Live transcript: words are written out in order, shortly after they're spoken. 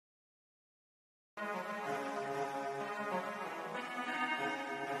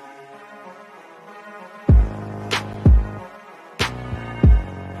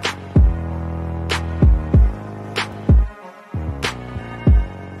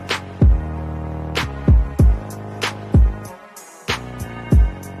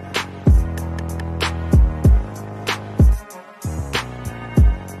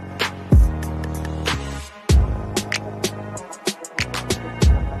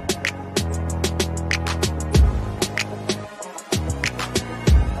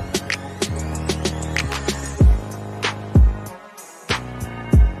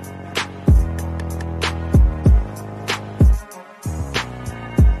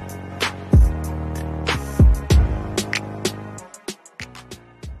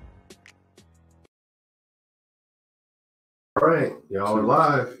All right, y'all are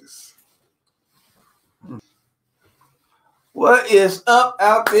live. What is up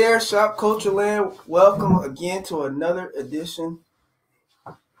out there, Shop Culture Land? Welcome again to another edition.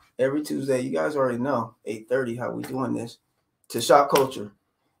 Every Tuesday, you guys already know, 8:30, how we doing this, to Shop Culture.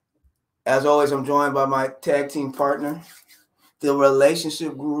 As always, I'm joined by my tag team partner, the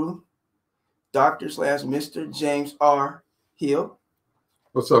relationship guru, Dr./Mr. James R. Hill.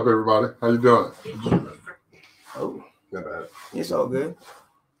 What's up, everybody? How you doing? Oh, Not bad. it's all good.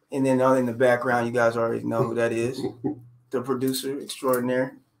 And then in the background, you guys already know who that is. The producer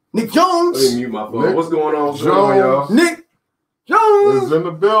extraordinaire, Nick Jones. Let me mute my phone. Nick What's going on, Jones. y'all? Nick Jones is in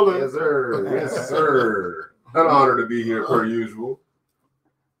the building. Yes, sir. Yes, sir. An honor to be here per usual.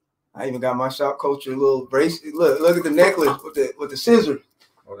 I even got my Shop Culture little bracelet. Look at the necklace with the scissor.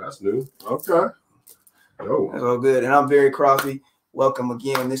 Oh, that's new. Okay. Oh, That's all good. And I'm Barry Crosby. Welcome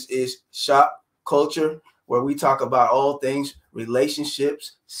again. This is Shop Culture, where we talk about all things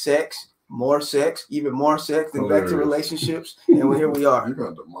relationships, sex, more sex, even more sex, then back to relationships. And here we are. You're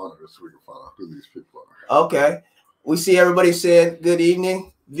going to monitor so we can find out who these people are. Okay. We see everybody said good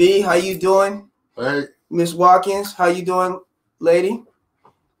evening. V, how you doing? Hey. Miss Watkins, how you doing, lady?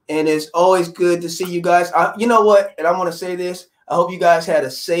 And it's always good to see you guys. You know what? And I want to say this. I hope you guys had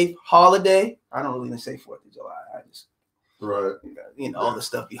a safe holiday. I don't really even say 4th of July. I just, right. All the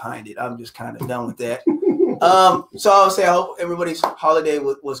stuff behind it. I'm just kind of done with that. So I'll say I hope everybody's holiday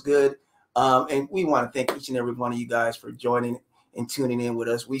was good. And we want to thank each and every one of you guys for joining and tuning in with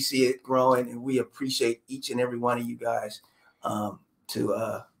us. We see it growing, and we appreciate each and every one of you guys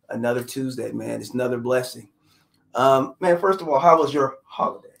to another Tuesday, man. It's another blessing. Man, first of all, how was your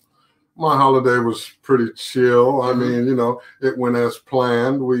holiday? My holiday was pretty chill. I mean, it went as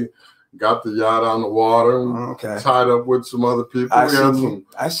planned. We got the yacht on the water, tied up with some other people. We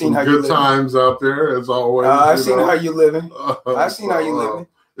had some good times out there, as always. I seen how you living. I seen how you living.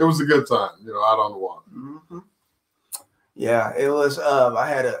 It was a good time, out on the water. Mm-hmm. Yeah, it was. I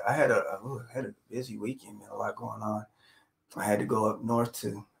had a busy weekend, man. A lot going on. I had to go up north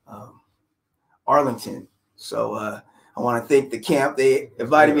to Arlington, so I want to thank the camp. They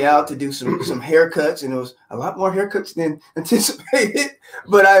invited me out to do some haircuts, and it was a lot more haircuts than anticipated.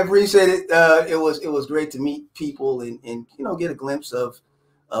 But I appreciate it. It was great to meet people and get a glimpse of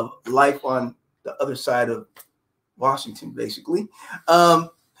life on the other side of Washington, basically.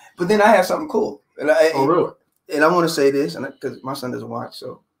 But then I had something cool. Really? And I want to say this, and because my son doesn't watch,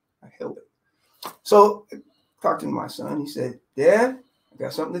 so I held it. So I talked to my son. He said, "Dad, I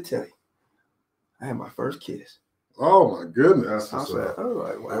got something to tell you. I had my first kiss." Oh my goodness! I was like,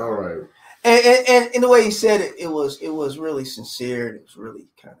 wow. All right. And in the way he said it, it was really sincere. It was really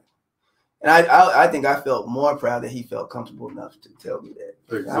kind of. And I think I felt more proud that he felt comfortable enough to tell me that.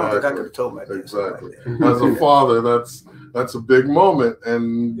 Exactly. I don't think I could have told my dad. Exactly. Like that. As a father, that's a big moment,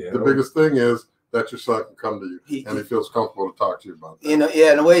 and the biggest thing is that your son can come to you and he feels comfortable to talk to you about that. And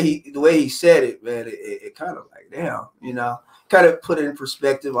the way he said it, man, it kind of like, damn, kind of put it in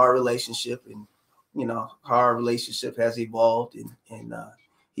perspective, our relationship, and how our relationship has evolved, and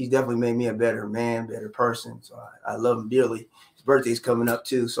he's definitely made me a better man, better person. So I love him dearly. His birthday's coming up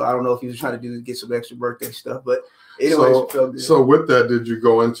too, so I don't know if he was trying to get some extra birthday stuff, but anyways, it felt good. So with that, did you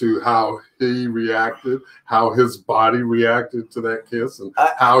go into how he reacted, how his body reacted to that kiss, and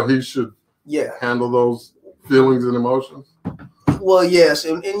how he should handle those feelings and emotions? Well, yes,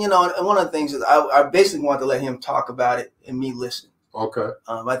 and one of the things is I basically want to let him talk about it and me listen. Okay.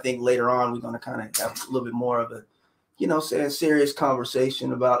 I think later on we're going to kind of have a little bit more of a, say a serious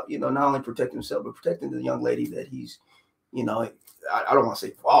conversation about, not only protecting himself, but protecting the young lady that he's, I don't want to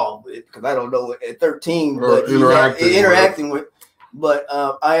say fall with, because I don't know at 13, but interacting with. But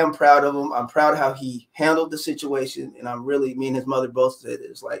I am proud of him. I'm proud of how he handled the situation, and me and his mother both said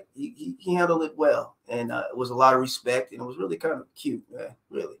it's like he handled it well, and it was a lot of respect, and it was really kind of cute, man,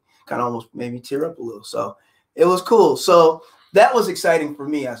 really. kind of almost made me tear up a little. So it was cool. So that was exciting for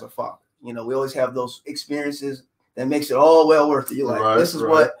me as a father. You know, we always have those experiences that makes it all well worth it. You're like, this is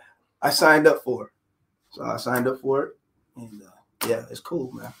what I signed up for. So I signed up for it. And yeah, it's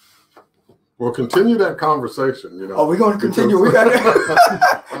cool, man. Well, continue that conversation. You know. Oh, we're going to continue. We got it.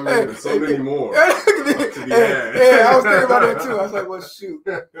 I mean, there's so many more. Yeah, I was thinking about that too. I was like, well, shoot.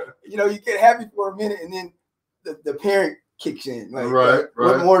 You know, you get happy for a minute, and then the parent kicks in. Like,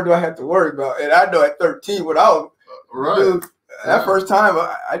 what more do I have to worry about? And I know at 13, when I was dude, that first time,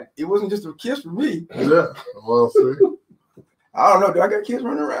 it wasn't just a kiss for me. Yeah. Well, see. I don't know. Do I got kids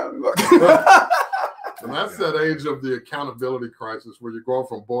running around? And that's that age of the accountability crisis where you're going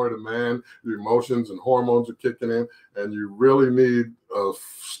from boy to man, your emotions and hormones are kicking in, and you really need a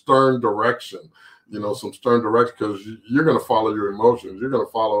stern direction, you know, some stern direction, because you're going to follow your emotions. You're going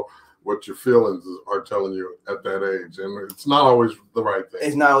to follow what your feelings are telling you at that age. And it's not always the right thing.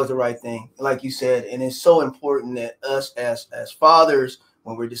 It's not always the right thing, like you said. And it's so important that us as fathers,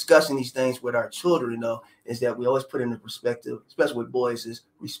 when we're discussing these things with our children, though, is that we always put into perspective, especially with boys, is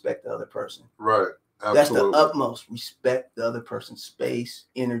respect the other person. Right. Absolutely. That's the utmost. Respect the other person's space,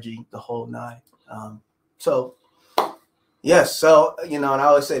 energy, the whole nine. So, yes. So, you know, and I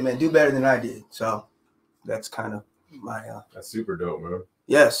always say, man, do better than I did. So that's kind of my. That's super dope, man.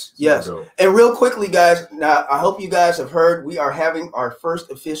 Yes. Yes. Dope. And real quickly, guys, now I hope you guys have heard we are having our first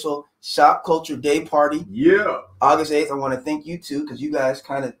official Shopkulture Day party. Yeah. August 8th. I want to thank you too, because you guys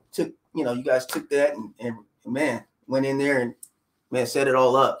kind of took that and man, went in there and man, set it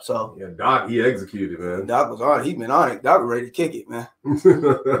all up. So yeah, Doc, he executed, man. Doc was on it. He's been on it. Doc was ready to kick it, man.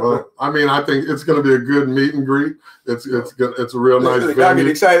 Well, I mean, I think it's going to be a good meet and greet. It's a real nice venue. Doc get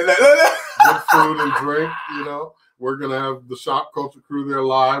excited. Good food and drink. You know, we're going to have the Shopkulture crew there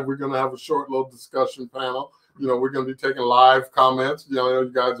live. We're going to have a short little discussion panel. You know, we're going to be taking live comments. You know,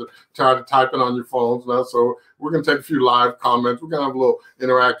 you guys are tired of typing on your phones now, so we're going to take a few live comments. We're going to have a little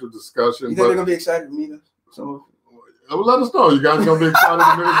interactive discussion. You think they're going to be excited to meet us? Well, let us know. You guys gonna be excited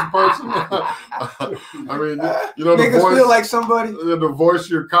to meet us in person? I mean, you know, niggas feel like somebody to voice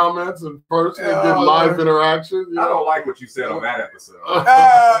your comments in person and get live interaction. You know? I don't like what you said on that episode.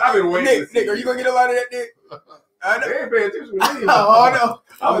 I've been waiting. Nick, are you gonna get a lot of that, Nick? They ain't paying attention to me. No.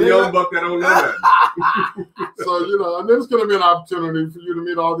 I'm the young buck that don't know that. So, you know, and there's going to be an opportunity for you to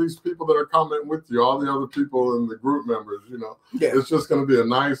meet all these people that are commenting with you, all the other people in the group members, you know. Yeah. It's just going to be a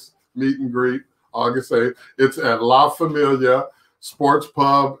nice meet and greet. August 8th. It's at La Familia Sports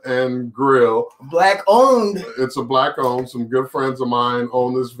Pub and Grill. Black owned. It's a black owned. Some good friends of mine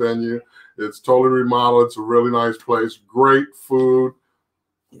own this venue. It's totally remodeled. It's a really nice place. Great food,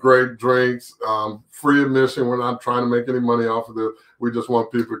 great drinks, free admission. We're not trying to make any money off of this. We just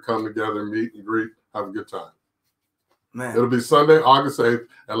want people to come together, meet and greet, have a good time. Man. It'll be Sunday, August 8th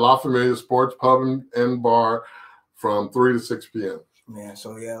at La Familia Sports Pub and Bar from 3 to 6 p.m. Man,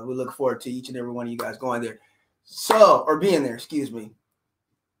 so yeah, we look forward to each and every one of you guys going there. So, or being there, excuse me.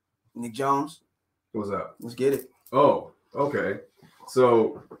 Nick Jones. What's up? Let's get it. Oh, okay.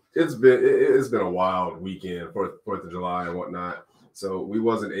 So it's been a wild weekend, 4th of July and whatnot. So we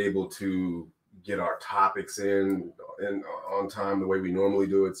wasn't able to get our topics in on time the way we normally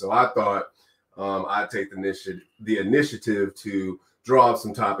do it. So I thought I'd take the initiative to draw up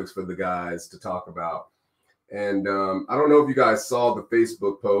some topics for the guys to talk about. And I don't know if you guys saw the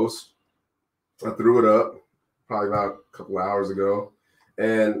Facebook post. I threw it up probably about a couple hours ago.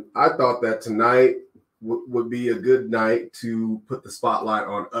 And I thought that tonight would be a good night to put the spotlight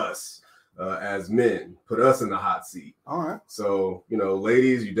on us as men, put us in the hot seat. All right. So, you know,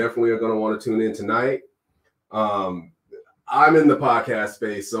 ladies, you definitely are going to want to tune in tonight. I'm in the podcast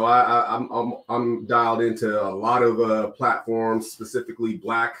space, so I'm dialed into a lot of platforms, specifically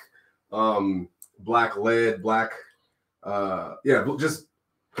black led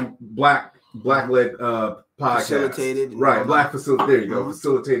podcast. Facilitated. Right. There you go.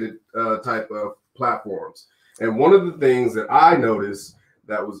 Facilitated type of platforms. And one of the things that I noticed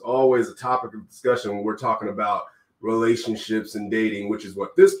that was always a topic of discussion when we're talking about relationships and dating, which is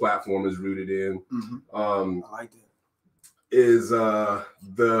what this platform is rooted in, I like that. Is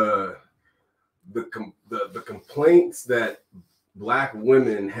the complaints that Black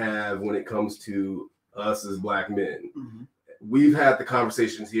women have when it comes to us as Black men. Mm-hmm. We've had the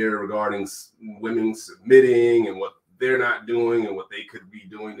conversations here regarding women submitting and what they're not doing and what they could be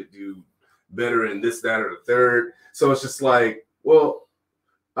doing to do better in this, that, or the third. So it's just like, well,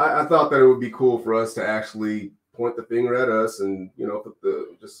 I thought that it would be cool for us to actually point the finger at us and, you know,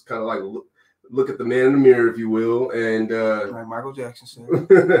 just kind of like look at the man in the mirror, if you will, and like Michael Jackson said,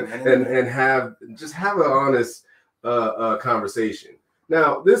 and have an honest conversation.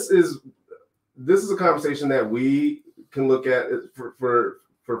 Now, this is a conversation that we can look at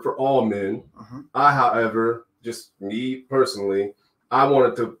for all men. I, however, just me personally, I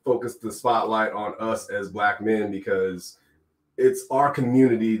wanted to focus the spotlight on us as Black men because it's our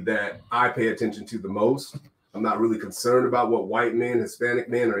community that I pay attention to the most. I'm not really concerned about what white men, Hispanic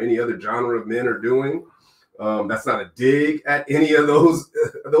men, or any other genre of men are doing. That's not a dig at any of those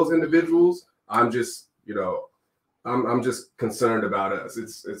individuals. I'm just, I'm just concerned about us.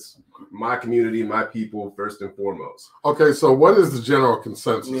 It's my community, my people, first and foremost. Okay, so what is the general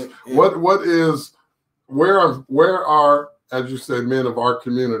consensus? Yeah. Where are, as you say, men of our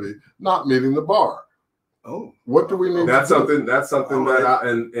community not meeting the bar? Oh, what do we need? That's something that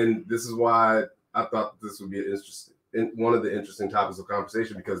and this is why I thought this would be one of the interesting topics of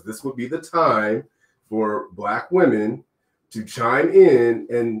conversation, because this would be the time for Black women to chime in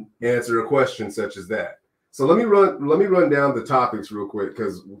and answer a question such as that. So let me run down the topics real quick,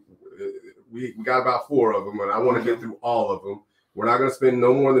 because we got about 4 of them, and I want to get through all of them. We're not going to spend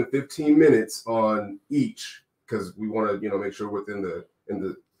no more than 15 minutes on each, because we want to make sure within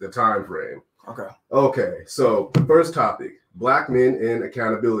the time frame. Okay. So the first topic: Black men and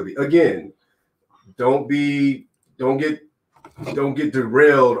accountability. Again, don't get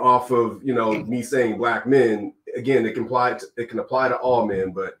derailed off of me saying Black men. Again, it can apply to all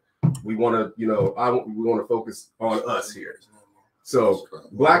men, but we want to we want to focus on us here. So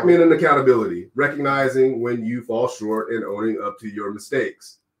Black men and accountability: recognizing when you fall short and owning up to your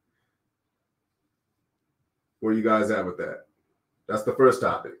mistakes. Where you guys at with that? That's the first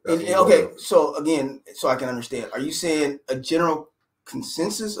topic. So again, so I can understand, are you saying a general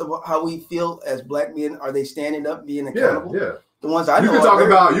consensus of how we feel as Black men? Are they standing up, being accountable? Yeah. The ones I know. You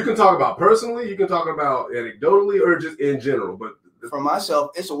can talk about personally, you can talk about anecdotally, or just in general. But for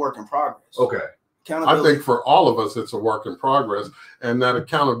myself, it's a work in progress. Okay. I think for all of us, it's a work in progress, and that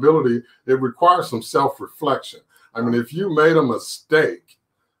accountability, it requires some self-reflection. I mean, if you made a mistake,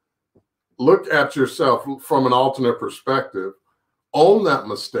 look at yourself from an alternate perspective, own that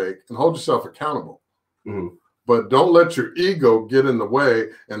mistake, and hold yourself accountable. But don't let your ego get in the way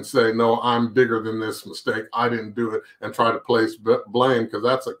and say, no, I'm bigger than this mistake, I didn't do it, and try to place blame, because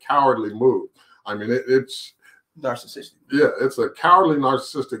that's a cowardly move. I mean, it's narcissistic. Yeah, it's a cowardly,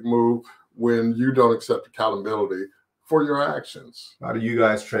 narcissistic move when you don't accept accountability for your actions. How do you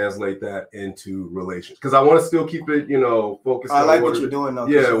guys translate that into relations? Because I want to still keep it, focused. I like what you're doing, though.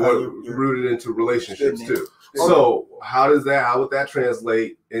 Yeah, you're rooted into relationships too. So how would that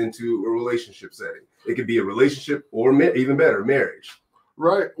translate into a relationship setting? It could be a relationship, or even better, marriage.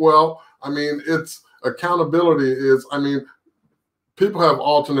 Right. Well, I mean, accountability is, people have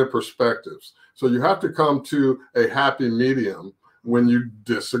alternate perspectives. So you have to come to a happy medium when you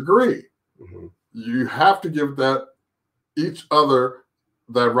disagree. You have to give each other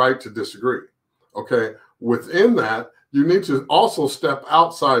that right to disagree. Okay. Within that, you need to also step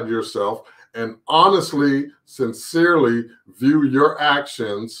outside yourself and honestly, sincerely view your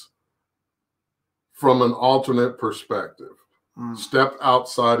actions from an alternate perspective. Step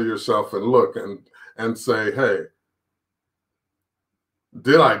outside of yourself and look and say, hey,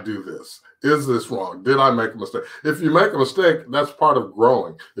 did I do this? Is this wrong? Did I make a mistake? If you make a mistake, that's part of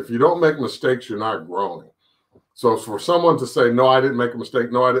growing. If you don't make mistakes, you're not growing. So for someone to say, no, I didn't make a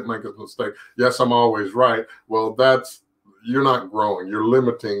mistake. No, I didn't make a mistake. Yes, I'm always right. Well, you're not growing. You're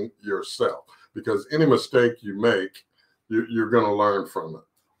limiting yourself, because any mistake you make, you're going to learn from it.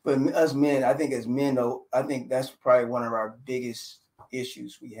 But us men, I think as men, though, I think that's probably one of our biggest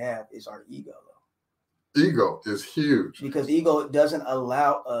issues we have is our ego, though. Ego is huge. Because ego doesn't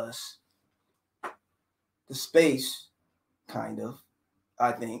allow us the space, kind of,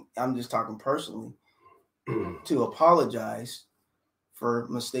 I think, I'm just talking personally, to apologize for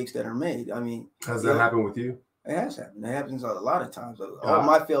mistakes that are made. I mean, has that happened with you? It has happened. It happens a lot of times. All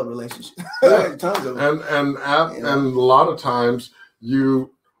my failed relationships. Tons of them. And a lot of times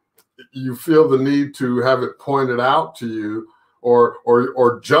you feel the need to have it pointed out to you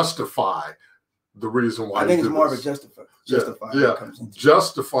or justify the reason why. I think it's more of a justifying.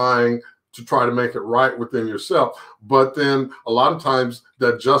 Justifying to try to make it right within yourself. But then a lot of times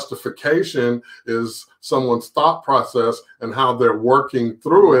that justification is someone's thought process and how they're working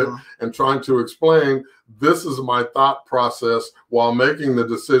through it and trying to explain, this is my thought process while making the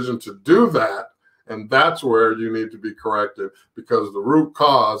decision to do that. And that's where you need to be corrected, because the root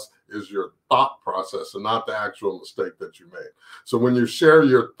cause is your thought process and not the actual mistake that you made. So when you share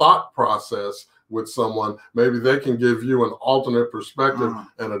your thought process with someone, maybe they can give you an alternate perspective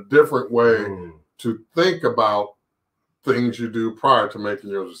and a different way to think about things you do prior to making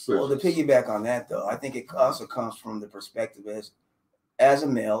your decision. Well, to piggyback on that, though, I think it also comes from the perspective as a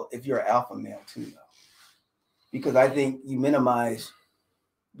male if you're an alpha male too, though. Because I think you minimize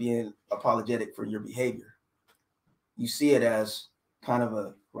being apologetic for your behavior. You see it as kind of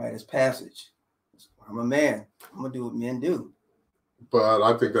a rite of passage. I'm a man. I'm gonna do what men do. But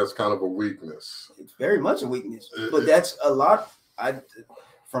I think that's kind of a weakness. It's very much a weakness. But that's a lot.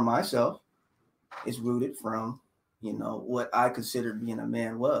 For myself, it's rooted from, you know, what I considered being a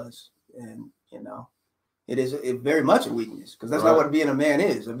man was, and you know, it's very much a weakness because that's not what being a man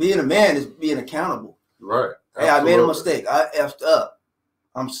is. Being a man is being accountable. Right. Hey, absolutely. I made a mistake. I effed up.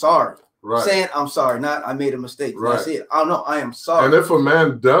 I'm sorry. Right. Saying I'm sorry, not I made a mistake. Right. That's it. I don't know. I am sorry. And if a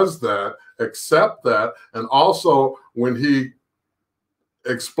man does that, accept that, and also when he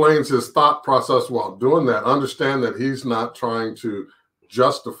explains his thought process while doing that, understand that he's not trying to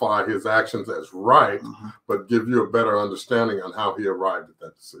justify his actions as right, but give you a better understanding on how he arrived at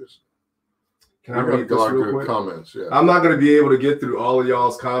that decision. Can I read this real quick? Comments, yeah. I'm not going to be able to get through all of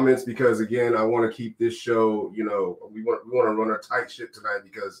y'all's comments because, again, I want to keep this show, you know, we want to run a tight ship tonight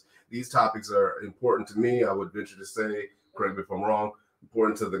because these topics are important to me. I would venture to say, correct me if I'm wrong,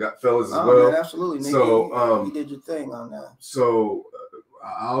 important to the fellas as well. Man, absolutely. Nick, so you did your thing on that. So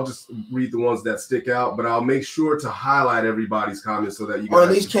I'll just read the ones that stick out, but I'll make sure to highlight everybody's comments so that you guys or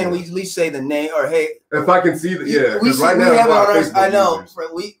at least can we at least say the name or hey, if I can see the right now we have it on our, I know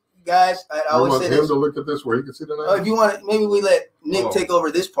guys, I always say this. To look at this where he can see the name. Oh, if you want to, maybe we let Nick take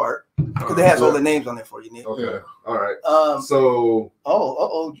over this part because it has all the names on there for you, Nick. Okay, all right. So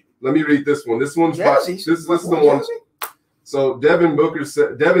let me read this one. This one's this is the one. So Devin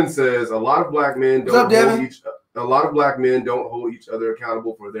says a lot of black men don't hold each other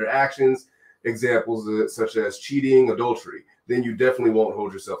accountable for their actions. Examples such as cheating, adultery. Then you definitely won't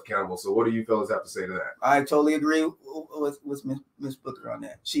hold yourself accountable. So what do you fellas have to say to that? I totally agree with Miss Booker on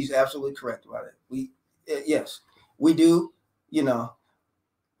that. She's absolutely correct about it. Yes, we do. You know,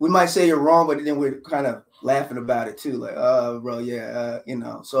 we might say you're wrong, but then we're kind of laughing about it too. Like, bro, you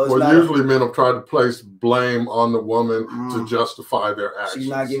know. So it's usually men have tried to place blame on the woman to justify their actions. She's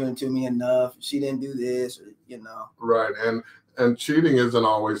not giving it to me enough. She didn't do this, or, you know. Right, and cheating isn't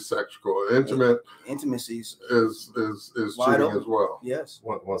always sexual. Intimacies is cheating as well. Yes.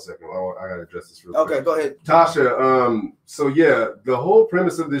 One second. I gotta address this real quick. Okay, go ahead. Tasha, so yeah, the whole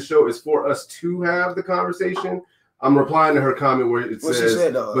premise of this show is for us to have the conversation. I'm replying to her comment where it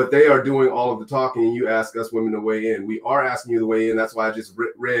says, but they are doing all of the talking and you ask us women to weigh in. We are asking you to weigh in. That's why I just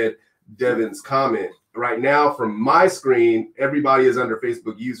read Devin's comment. Right now, from my screen, everybody is under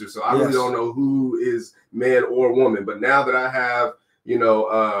Facebook user, so I really don't know who is man or woman. But now that I have, you know,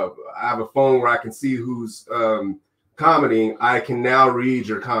 I have a phone where I can see who's commenting, I can now read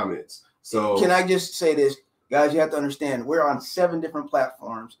your comments. So can I just say this, guys? You have to understand, we're on 7 different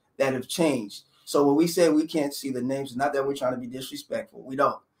platforms that have changed. So when we say we can't see the names, it's not that we're trying to be disrespectful. We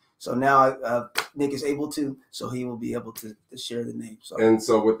don't. So now Nick is able to, so he will be able to share the name. So. And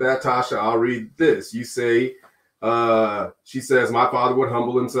so with that, Tasha, I'll read this. You say, she says, my father would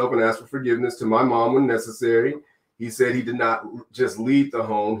humble himself and ask for forgiveness to my mom when necessary. He said he did not just leave the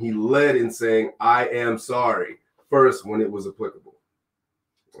home. He led in saying, I am sorry, first when it was applicable.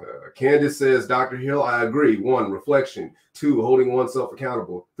 Candace says, Dr. Hill, I agree. 1, reflection. 2, holding oneself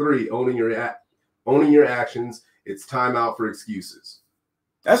accountable. 3, owning your actions. It's time out for excuses.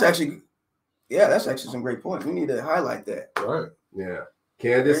 That's actually some great point. We need to highlight that. Right. Yeah.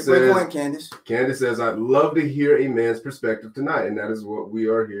 Candace great point, Candace. Candace says, I'd love to hear a man's perspective tonight, and that is what we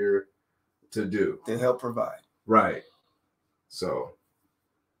are here to do. To help provide. Right. So,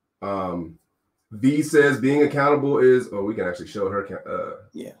 V says being accountable is, we can actually show her.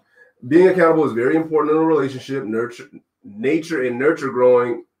 Being accountable is very important in a relationship. Nature and nurture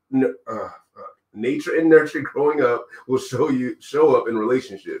growing up will show up in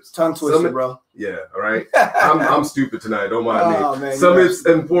relationships. Tongue twister, bro. Yeah, all right. I'm stupid tonight. Don't mind me. Man, it's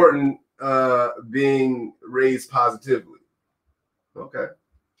important being raised positively. Okay.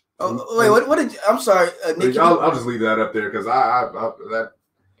 Oh wait, what did I'm sorry, Nick, I'll just leave that up there because I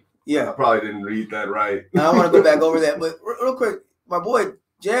probably didn't read that right. I want to go back over that, but real quick, my boy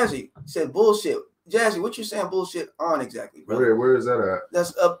Jazzy said bullshit. Jazzy, what you saying bullshit on exactly, brother? Where is that at?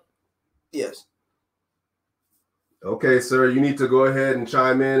 That's up. Yes. Okay, sir, you need to go ahead and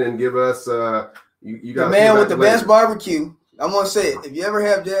chime in and give us you got the man with the best barbecue. I'm gonna say it. If you ever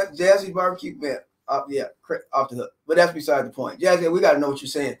have Jazzy barbecue, man, off the hook. But that's beside the point. Jazzy, we got to know what you're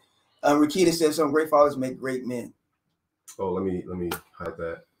saying. Rakita said some great fathers make great men. Oh, let me hide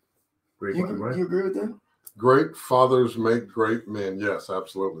that. Great you agree with that? Great fathers make great men. Yes,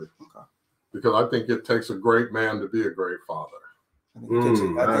 absolutely. Okay. Because I think it takes a great man to be a great father.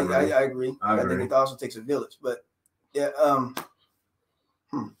 I agree. I think it also takes a village. But yeah,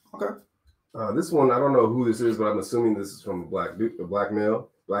 Okay. This one, I don't know who this is, but I'm assuming this is from a black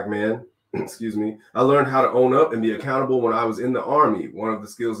man. Excuse me. I learned how to own up and be accountable when I was in the Army. One of the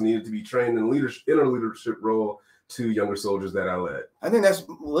skills needed to be trained in a leadership role to younger soldiers that I led. I think that's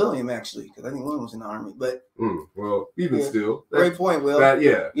William, actually, because I think William was in the Army. But well, even still, great point, Will.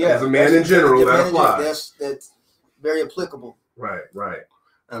 Yeah. As a man in general, that applies. That's very applicable. Right.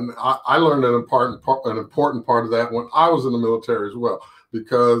 And I learned an important part of that when I was in the military as well,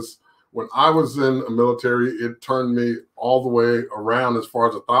 because when I was in the military, it turned me all the way around as far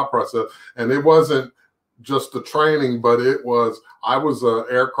as the thought process. And it wasn't just the training, but I was an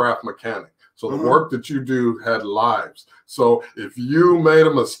aircraft mechanic. So the work that you do had lives. So if you made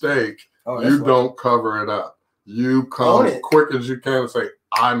a mistake, you don't cover it up. You come quick as you can and say,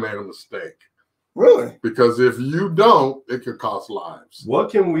 I made a mistake. Really? Because if you don't, it could cost lives. What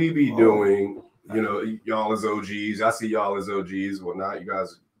can we be doing? You know, y'all as OGs. I see y'all as OGs, whatnot. You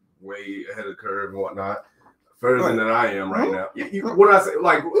guys way ahead of the curve and whatnot, further than I am right now. When I say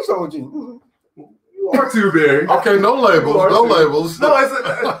like, who's OG? You are too, Barry. Okay, no labels, no labels. No,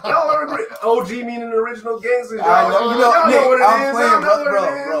 y'all are OG meaning original gangsters. I know, y'all know what it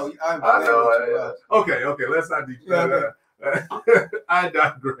is. I know it is. Okay, let's not I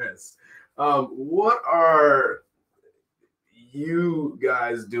digress. What are you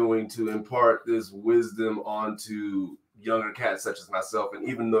guys doing to impart this wisdom onto younger cats such as myself and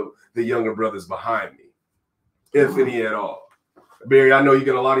even the younger brothers behind me, if any at all? Barry, I know you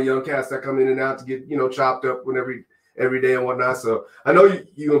get a lot of young cats that come in and out to get, chopped up every day and whatnot. So I know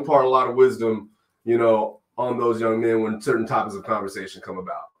you impart a lot of wisdom, on those young men when certain topics of conversation come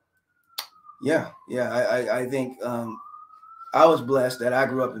about. Yeah. I think I was blessed that I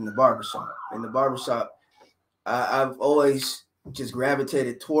grew up in the barbershop. In the barbershop, I've always just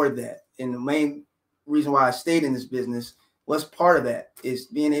gravitated toward that. And the main reason why I stayed in this business was part of that is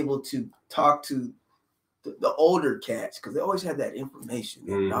being able to talk to the older cats, because they always had that information,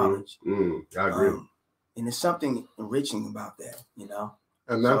 that knowledge. I agree. And there's something enriching about that,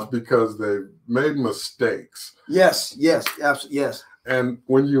 And that's because they made mistakes. Yes, absolutely, yes. And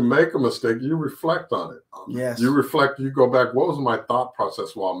when you make a mistake, you reflect on it. Yes. You reflect, you go back, what was my thought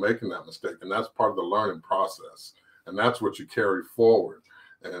process while making that mistake? And that's part of the learning process. And that's what you carry forward.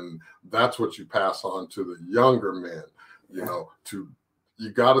 And that's what you pass on to the younger men, you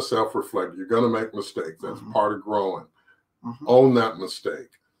got to self-reflect. You're going to make mistakes. That's part of growing. Own that mistake.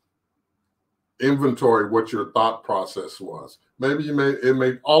 Inventory what your thought process was. Maybe it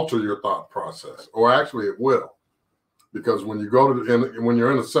may alter your thought process, or actually it will. Because when you when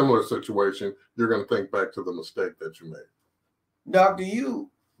you're in a similar situation, you're going to think back to the mistake that you made. Doc,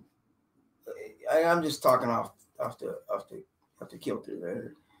 I'm just talking off the kilter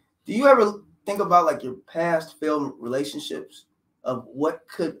there. Do you ever think about like your past failed relationships of what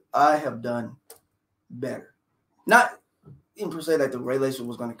could I have done better? Not in per se that the relationship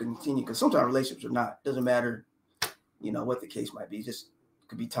was going to continue, because sometimes relationships are not. Doesn't matter, what the case might be. It just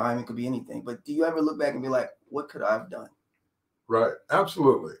could be time, it could be anything. But do you ever look back and be like, what could I have done? Right,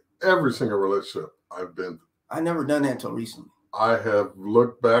 absolutely. Every single relationship I've been through. I never done that until recently. I have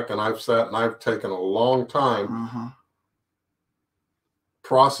looked back and I've sat and I've taken a long time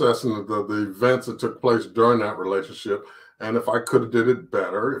processing the events that took place during that relationship. And if I could have did it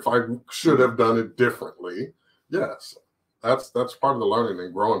better, if I should have done it differently, yes, that's part of the learning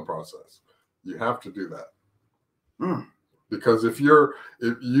and growing process. You have to do that. Because you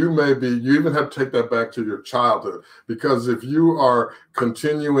even have to take that back to your childhood. Because if you are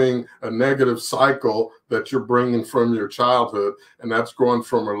continuing a negative cycle that you're bringing from your childhood, and that's going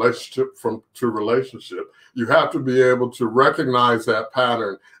from relationship to relationship, you have to be able to recognize that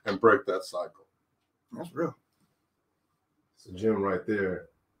pattern and break that cycle. That's real. It's a gem right there.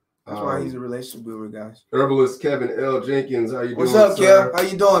 That's why he's a relationship guru, guys. Herbalist Kevin L. Jenkins, how you doing? What's up, Kev? How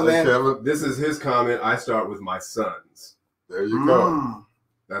you doing, man? Kevin. This is his comment. I start with my sons. There you go.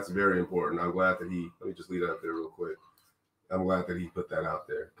 That's very important. I'm glad that let me just leave that up there real quick. I'm glad that he put that out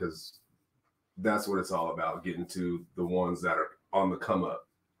there, because that's what it's all about, getting to the ones that are on the come up,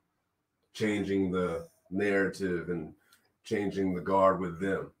 changing the narrative and changing the guard with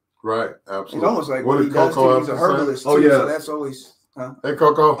them. Right, absolutely. It's almost like what he does too. He's a herbalist too, so that's always... Hey,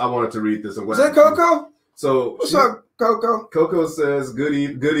 Coco. I wanted to read this. Is that Coco? So what's up, Coco? Coco says, good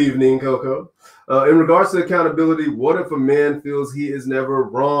evening, Coco. In regards to accountability, what if a man feels he is never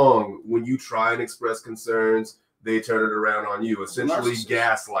wrong when you try and express concerns? They turn it around on you, essentially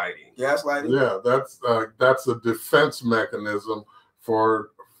gaslighting. Yeah, that's a defense mechanism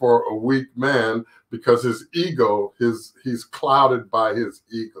for a weak man, because his ego, he's clouded by his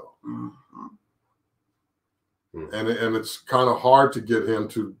ego. And it's kind of hard to get him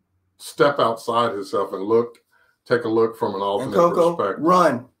to step outside himself and take a look from an alternate perspective.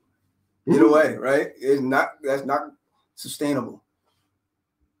 Run. Get away, right? That's not sustainable.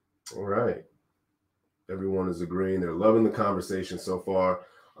 All right. Everyone is agreeing. They're loving the conversation so far.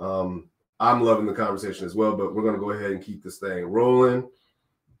 I'm loving the conversation as well, but we're going to go ahead and keep this thing rolling.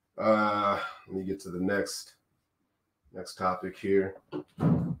 Let me get to the next topic here.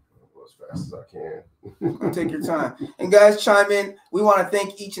 As fast as I can. Take your time. And guys, chime in. We want to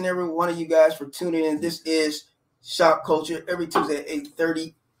thank each and every one of you guys for tuning in. This is Shopkulture every Tuesday at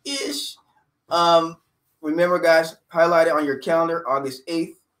 8:30-ish. Remember, guys, highlight it on your calendar, August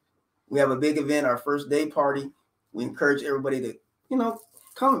 8th. We have a big event, our first day party. We encourage everybody to,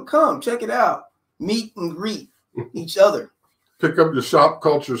 come, check it out. Meet and greet each other. Pick up your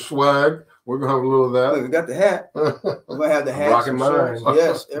Shopkulture swag. We're going to have a little of that. Look, we got the hat. We're going to have the hat. Rocking mine.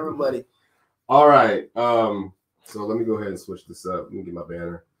 Yes, everybody. All right. So let me go ahead and switch this up. Let me get my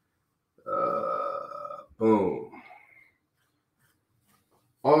banner. Boom.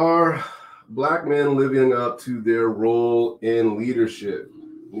 Are Black men living up to their role in leadership?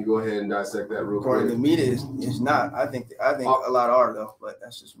 Let me go ahead and dissect that real quick. According to me, it's not. I think a lot are, though, but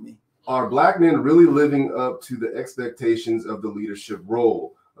that's just me. Are Black men really living up to the expectations of the leadership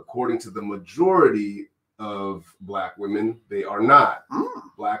role? According to the majority of Black women, they are not.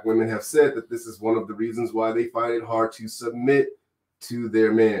 Black women have said that this is one of the reasons why they find it hard to submit to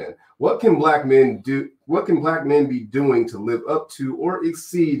their man. What can Black men do? What can Black men be doing to live up to or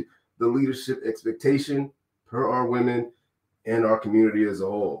exceed the leadership expectation per our women and our community as a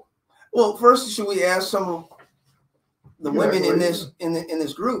whole? Well, first, should we ask some of the women in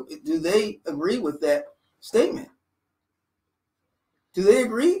this group? Do they agree with that statement? Do they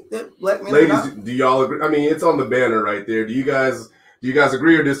agree that Black men? Ladies, do y'all agree? I mean, it's on the banner right there. Do you guys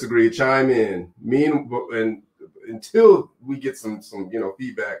agree or disagree? Chime in. And until we get some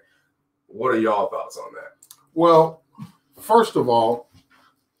feedback, what are y'all thoughts on that? Well, first of all,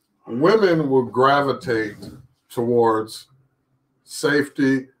 women will gravitate towards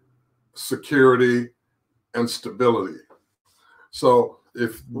safety, security, and stability. So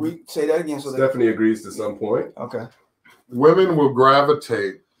if we say that again, so Stephanie agrees to some point. Okay. Women will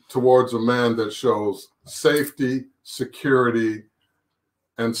gravitate towards a man that shows safety, security,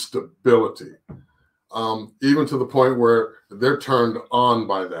 and stability. Even to the point where they're turned on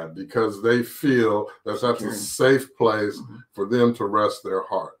by that because they feel that's a safe place for them to rest their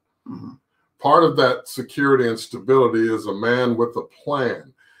heart. Part of that security and stability is a man with a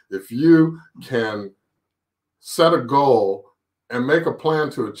plan. If you can set a goal and make a plan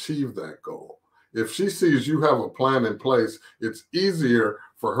to achieve that goal, if she sees you have a plan in place, it's easier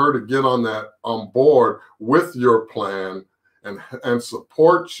for her to get on board with your plan and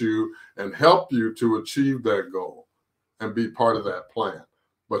support you and help you to achieve that goal and be part of that plan.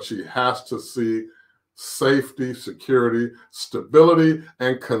 But she has to see safety, security, stability,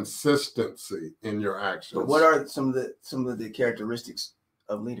 and consistency in your actions. But what are some of the characteristics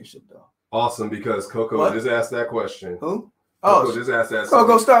of leadership, though? Awesome, because Coco just asked that question. Who? Coco just asked that.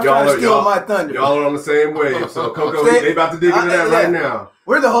 Coco, stop trying to steal my thunder. Y'all are on the same wave. So Coco, they about to dig into that right now.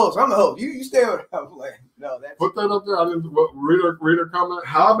 We're the host. I'm the host. You stay over. I'm like, no, that's put that up there. I didn't read her comment.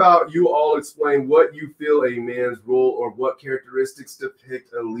 How about you all explain what you feel a man's role or what characteristics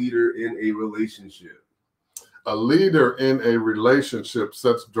depict a leader in a relationship? A leader in a relationship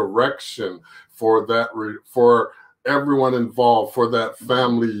sets direction for for everyone involved, for that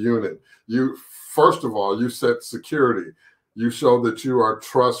family unit. First of all, you set security. You show that you are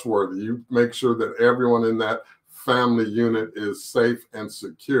trustworthy. You make sure that everyone in that family unit is safe and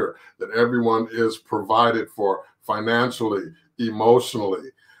secure, that everyone is provided for financially, emotionally.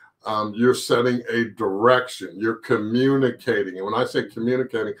 You're setting a direction. You're communicating. And when I say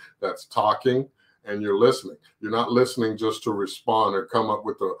communicating, that's talking and you're listening. You're not listening just to respond or come up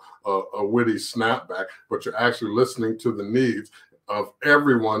with a witty snapback, but you're actually listening to the needs of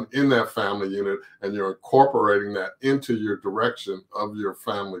everyone in that family unit, and you're incorporating that into your direction of your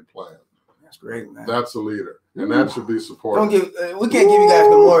family plan. That's great, man. That's a leader, and that should be supported. We can't give you guys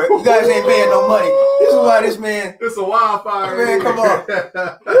no more. You guys ain't paying no money. This is why this man. It's a wildfire. Man, come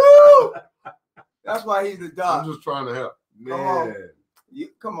on. Woo! That's why he's the dog. I'm just trying to help. Man.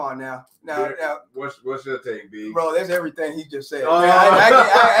 Come on now. Now, what's your take, B? Bro, that's everything he just said.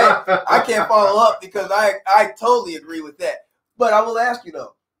 I can't follow up because I totally agree with that. But I will ask you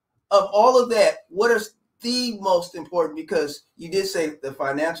though, of all of that, what is the most important? Because you did say the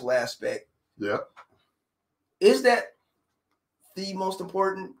financial aspect. Yeah. Is that the most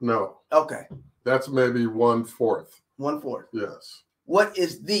important? No. Okay. That's maybe 1/4. 1/4. Yes. What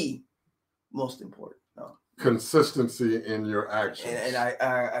is the most important? No. Consistency in your actions.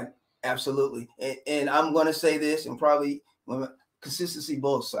 And Absolutely. And I'm going to say this, and probably consistency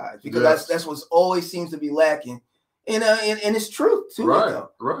both sides, because that's what always seems to be lacking. And it's truth too.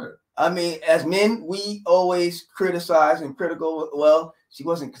 Right. I mean, as men, we always criticize and critical. Well, she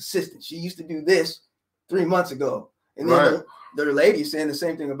wasn't consistent. She used to do this 3 months ago. And then the ladies saying the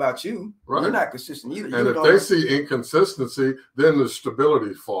same thing about you. Right. You're not consistent either. And if they see inconsistency, then the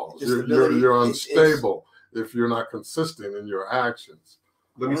stability falls. You're unstable if you're not consistent in your actions.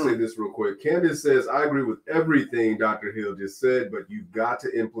 Let me say this real quick. Candace says, I agree with everything Dr. Hill just said, but you've got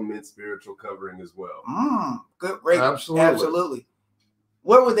to implement spiritual covering as well. Good, great. Absolutely.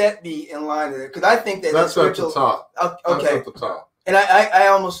 What would that be in line with it? Because I think that's at the top. Okay. That's at the top. And I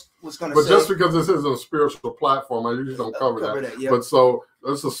almost was going to say. But just because this isn't a spiritual platform, I usually don't cover that. Yep. But so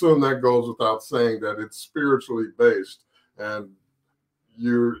let's assume that goes without saying that it's spiritually based. And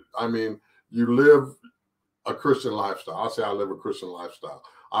you live a Christian lifestyle. I'll say I live a Christian lifestyle.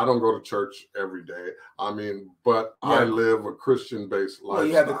 I don't go to church every day. But I live a Christian-based lifestyle. Well,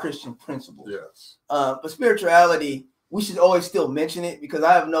 you have the Christian principles. Yes. But spirituality, we should always still mention it, because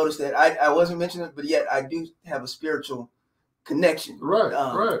I have noticed that I wasn't mentioning it, but yet I do have a spiritual connection.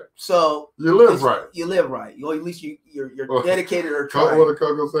 Right. So you live right. You live right. Or at least you're dedicated or trying. What did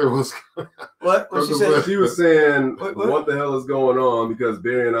Coco say was? What she said? She was saying, what the hell is going on? Because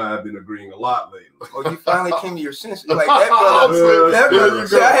Barry and I have been agreeing a lot lately. Oh, you finally came to your senses. Like that brother.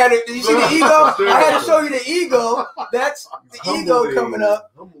 See, I had it. You see the ego? I had to show you the ego. That's the ego coming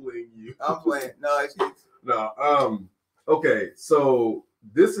up. Humbling you. I'm playing. No. Okay. So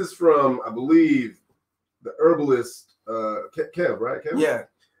this is from, I believe, the herbalist. Kev, right? Kev? Yeah.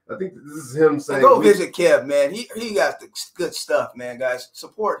 I think this is him saying. Go visit Kev, man. He got the good stuff, man, guys.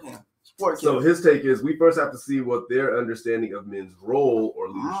 Support him. So his take is, we first have to see what their understanding of men's role or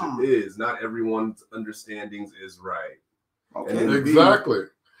leadership is. Not everyone's understandings is right. Okay. Exactly.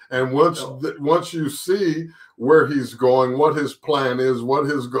 And once you see where he's going, what his plan is, what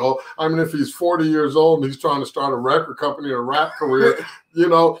his goal. I mean, if he's 40 years old and he's trying to start a record company or a rap career, you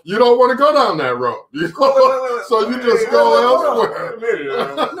don't want to go down that road. So you just go elsewhere.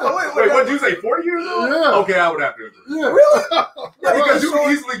 Wait, what did you say? 40 years old? Yeah. Okay, I would have to agree. Yeah. Really? Because you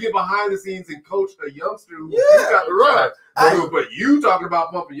can easily get behind the scenes and coach a youngster who got the right. But you talking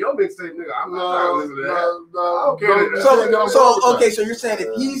about pumping your mixtape, nigga? I'm not trying to listen to that. So you're saying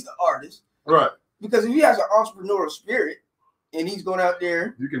if he's the artist, right? Because if he has an entrepreneurial spirit and he's going out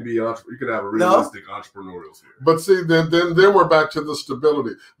there, you can have a realistic entrepreneurial spirit. But see, then we're back to the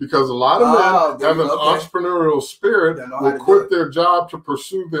stability, because a lot of men have an entrepreneurial spirit, will quit their job to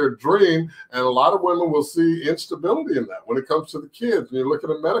pursue their dream, and a lot of women will see instability in that when it comes to the kids. And you're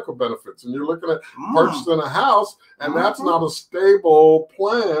looking at medical benefits, and you're looking at purchasing a house, and that's not a stable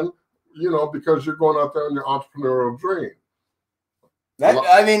plan, because you're going out there on your entrepreneurial dream.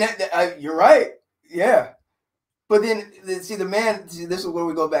 You're right. Yeah. But then, see, the man, this is where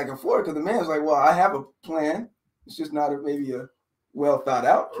we go back and forth, because the man's like, well, I have a plan. It's just not maybe a well thought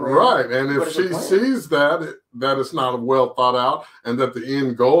out plan. Right. And if she sees that it's not a well thought out, and that the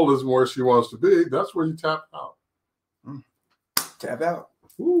end goal isn't where she wants to be, that's where you tap out. Tap out.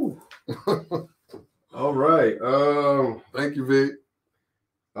 Ooh. All right. Thank you, V.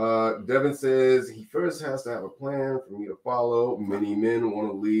 Devin says he first has to have a plan for me to follow. Many men want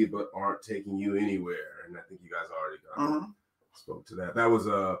to lead but aren't taking you anywhere. And I think you guys already spoke to that. That was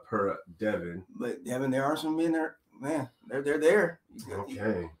per Devin. But Devin, there are some men there, man. They're there.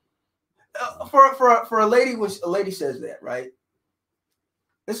 Okay. For a lady, which a lady says that, right?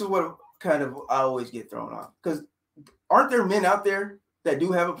 This is what kind of I always get thrown off, because aren't there men out there that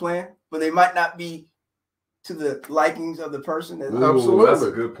do have a plan, but they might not be to the likings of the person? Absolutely, that's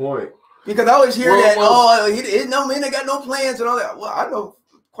a good point. Because I always hear no men that got no plans and all that. Well, I know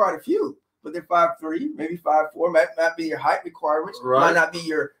quite a few, but they're 5'3", maybe 5'4", might not be your height requirements, might not be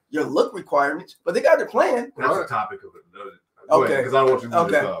your look requirements, but they got their plan. That's the topic of it. Okay, because I don't want you to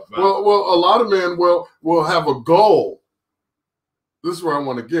this up. Well, a lot of men will have a goal. This is where I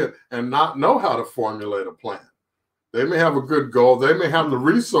want to get, and not know how to formulate a plan. They may have a good goal. They may have the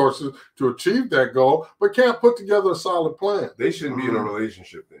resources to achieve that goal, but can't put together a solid plan. They shouldn't be in a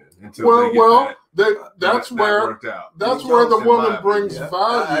relationship then. Until that's where the woman brings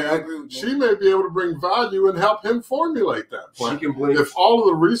value. I agree with you. She may be able to bring value and help him formulate that plan. If all of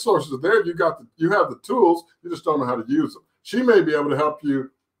the resources are there, you have the tools. You just don't know how to use them. She may be able to help you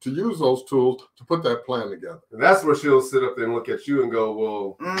to use those tools to put that plan together. And that's where she'll sit up there and look at you and go,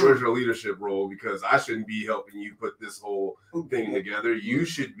 well, where's your leadership role? Because I shouldn't be helping you put this whole thing together. You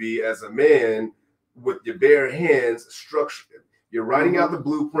should be, as a man, with your bare hands, structured. You're writing out the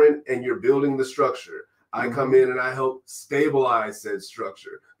blueprint and you're building the structure. I come in and I help stabilize said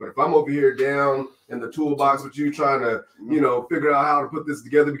structure. But if I'm over here down in the toolbox with you trying to, figure out how to put this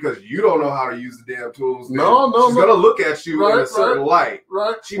together because you don't know how to use the damn tools, she's gonna look at you in a certain light.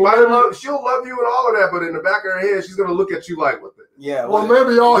 Right. She'll love you and all of that, but in the back of her head, she's gonna look at you like, what the? Yeah. Well,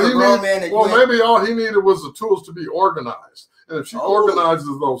 maybe all he needed was the tools to be organized. And if she organizes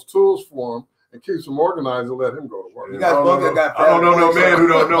those tools for him and keeps him organized, and let him go to work. You guys both got I don't know no man who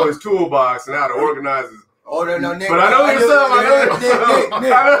don't know his toolbox and how to organize his. Oh no, Nick. But I know yourself. I know yourself.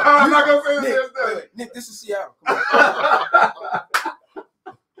 Nick, I'm not gonna say this. Nick, this is Seattle.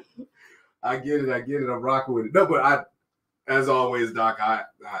 I get it. I'm rocking with it. No, but as always, Doc, I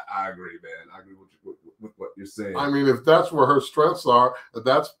agree, man. I agree with what you're saying. I mean, if that's where her strengths are,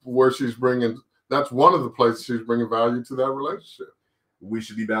 that's where she's bringing. That's one of the places she's bringing value to that relationship. We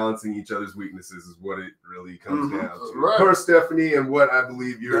should be balancing each other's weaknesses, is what it really comes down to. Right. Per Stephanie, and what I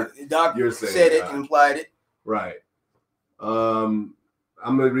believe you're saying. Said it and implied it. Right. I'm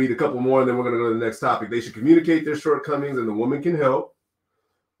going to read a couple more, and then we're going to go to the next topic. They should communicate their shortcomings, and the woman can help.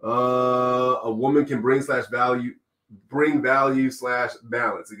 A woman can bring value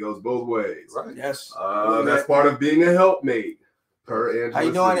 /balance. It goes both ways. Right. Yes. That's part of being a helpmate. Per Angela. How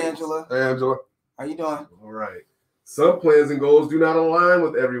you doing, Angela? Hey, Angela. How you doing? All right. Some plans and goals do not align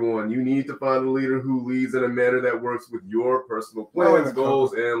with everyone. You need to find a leader who leads in a manner that works with your personal plans,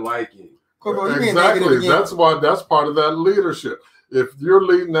 goals, and liking. Exactly. That's part of that leadership. If you're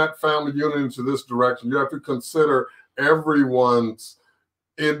leading that family unit into this direction, you have to consider everyone's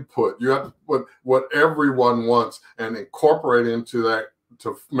input. You have to put what everyone wants and incorporate into that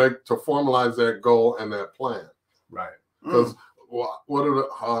to formalize that goal and that plan. Right. Because what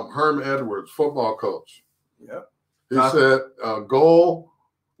are Herm Edwards, football coach? Yep. He said, a goal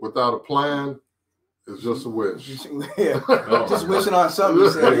without a plan is just a wish. Just wishing on something. It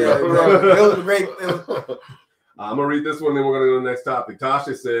was great. I'm gonna read this one, then we're gonna go to the next topic.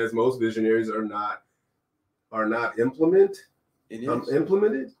 Tasha says most visionaries are not implemented.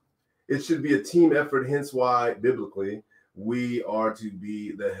 It should be a team effort, hence why biblically we are to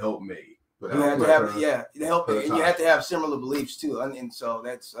be the helpmate. You have to have the helpmate, and you have to have similar beliefs too, and so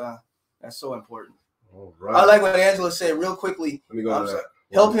that's so important. All right. I like what Angela said real quickly. Let me go to that.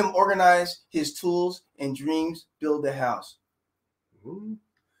 Help him organize his tools and dreams, build the house. Ooh.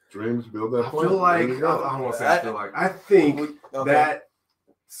 Dreams, build that plan. I don't want to say I feel like. I think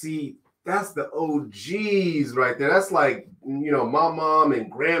that's the OGs right there. That's like, my mom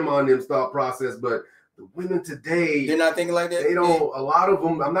and grandma and them thought process, but the women today, they're not thinking like that. They don't, a lot of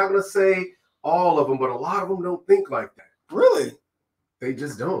them, I'm not going to say all of them, but a lot of them don't think like that. Really? They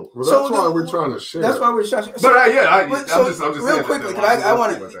just don't. Well, that's why we're trying to share. That's why we're trying to share. I'm just real quickly, because I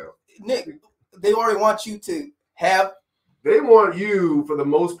want to, Nick, they already want you to have. They want you, for the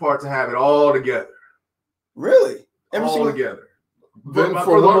most part, to have it all together. Really? All together. Then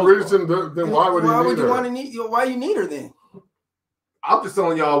for what reason? Then why would why you need her then? I'm just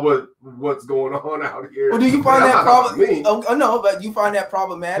telling y'all what's going on out here. Well, do you find that problem? Oh no, but you find that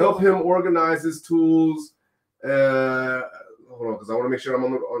problematic. Help him organize his tools. Hold on, because I want to make sure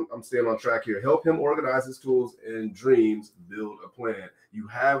I'm staying on track here. Help him organize his tools and dreams, build a plan. You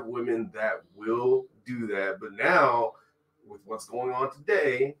have women that will do that, but now with what's going on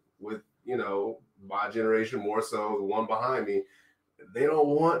today, with my generation more so, the one behind me, they don't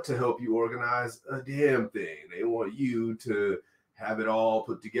want to help you organize a damn thing. They want you to have it all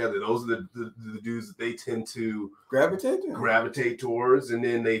put together. Those are the dudes that they tend to gravitate towards, and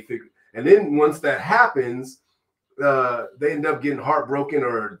then once that happens, they end up getting heartbroken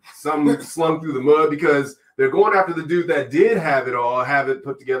or some slung through the mud because they're going after the dude that did have it all, have it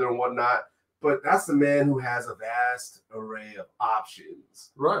put together and whatnot. But that's the man who has a vast array of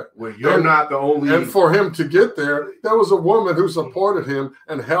options. Right. Where you're not the only. And for him to get there was a woman who supported him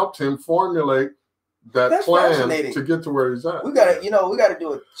and helped him formulate that plan to get to where he's at. We gotta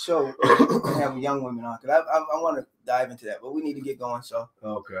do a show and have young women on, because I want to dive into that, but we need to get going. So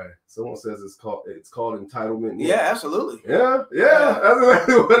okay, someone says it's called entitlement. Yeah, absolutely. Yeah, that's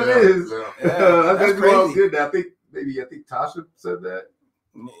exactly what it is. That's crazy. Well, good. I think Tasha said that.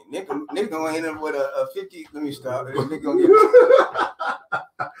 Nick gonna hit him with a 50. Let me stop. Nick gonna get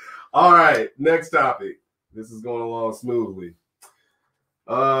All right, next topic. This is going along smoothly.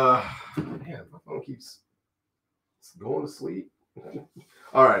 Man, my phone keeps going to sleep.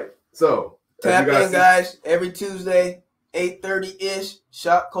 All right, so tap in, guys, every Tuesday, 8:30-ish.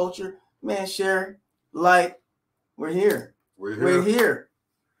 Shopkulture, man, share, like. We're here. We're here.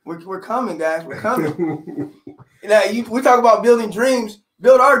 We're coming, guys. We're coming. Now, we talk about building dreams.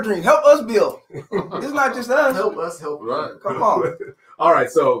 Build our dreams. Help us build. It's not just us. Help us help. Right. Come on. All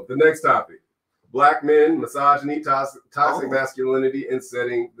right, so the next topic. Black men, misogyny, toxic masculinity, and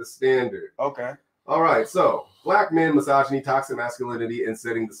setting the standard. Okay. All right. So Black men, misogyny, toxic masculinity, and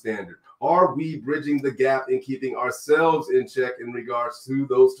setting the standard. Are we bridging the gap and keeping ourselves in check in regards to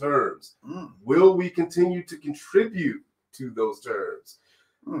those terms? Will we continue to contribute to those terms?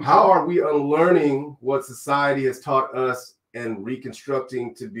 How are we unlearning what society has taught us and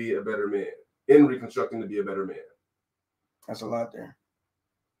reconstructing to be a better man? In reconstructing to be a better man. That's a lot there.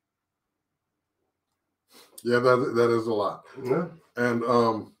 Yeah, that is a lot. Yeah. And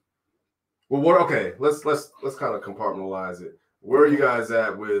well, okay, let's kind of compartmentalize it. Where are you guys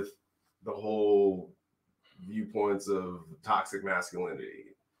at with the whole viewpoints of toxic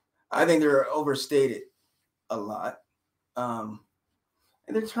masculinity? I think they're overstated a lot. And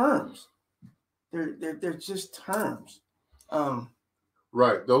they're terms. They're just terms.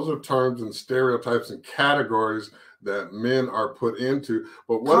 Right. Those are terms and stereotypes and categories that men are put into.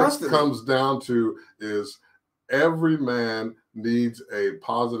 But what it comes down to is every man needs a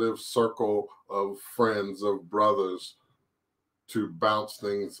positive circle of friends, of brothers to bounce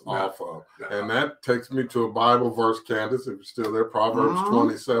things off of. And that takes me to a Bible verse, Candace, if you're still there, Proverbs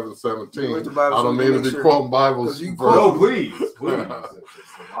 27:17. I don't mean to be quoting Bibles. No, please.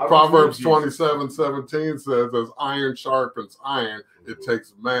 Proverbs 27:17 says, as iron sharpens iron, it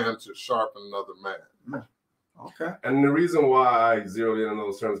takes man to sharpen another man. Okay. And the reason why I zeroed in on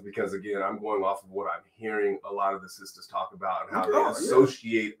those terms, because again, I'm going off of what I'm hearing a lot of the sisters talk about and how they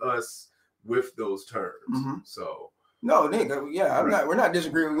associate us with those terms. So no, Nick, we're not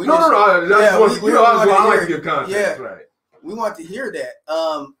disagreeing. We I like to give context. Yeah, right. We want to hear that.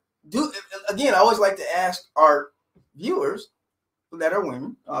 I always like to ask our viewers that are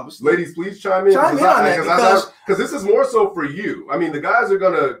women, obviously. Ladies, please chime in on that because this is more so for you. I mean, the guys are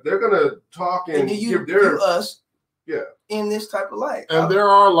gonna talk and give their us in this type of light. And there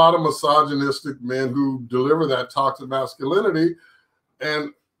are a lot of misogynistic men who deliver that toxic masculinity.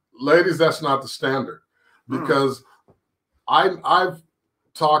 And ladies, that's not the standard, because I've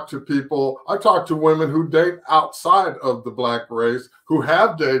talked to people. I talked to women who date outside of the Black race, who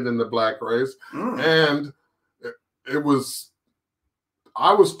have dated in the Black race, and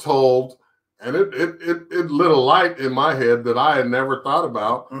I was told, and it lit a light in my head that I had never thought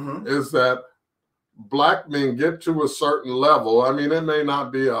about, is that Black men get to a certain level. I mean, it may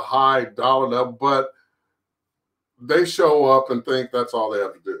not be a high dollar level, but they show up and think that's all they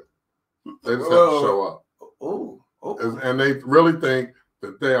have to do. They just have to show up. And they really think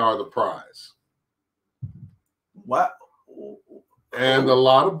that they are the prize. What? And a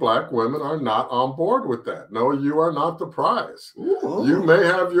lot of Black women are not on board with that. No, you are not the prize. You may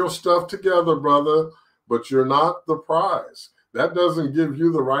have your stuff together, brother, but you're not the prize. That doesn't give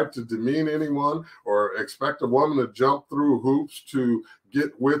you the right to demean anyone or expect a woman to jump through hoops to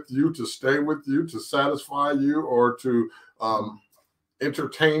get with you, to stay with you, to satisfy you, or to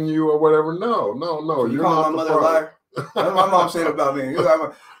entertain you or whatever. No. You're not the prize. That's what my mom said about me.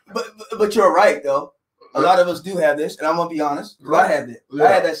 But you're right, though. A lot of us do have this, and I'm gonna be honest. I had it. I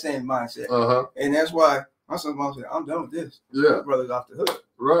had that same mindset, and that's why my son mom said, "I'm done with this. My brother's off the hook."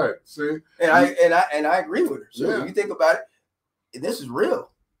 Right. See, and I agree with her. So if you think about it, this is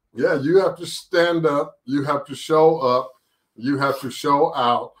real. Yeah, you have to stand up. You have to show up. You have to show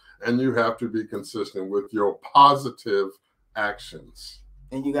out, and you have to be consistent with your positive actions.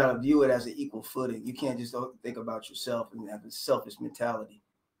 And you gotta view it as an equal footing. You can't just think about yourself and have a selfish mentality.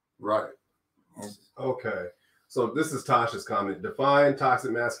 Right. Okay, so this is Tasha's comment. Define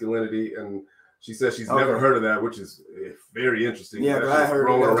toxic masculinity, and she says she's never heard of that, which is very interesting. Yeah, but I heard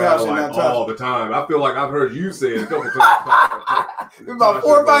it around all the time. I feel like I've heard you say it a couple times. About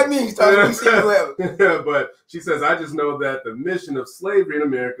 4 or 5 meetings. But she says, I just know that the mission of slavery in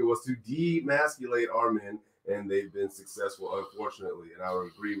America was to demasculate our men, and they've been successful, unfortunately. And I would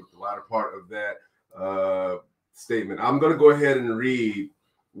agree with the latter part of that statement. I'm going to go ahead and read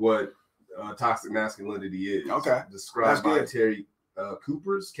what toxic masculinity is. Described by Terry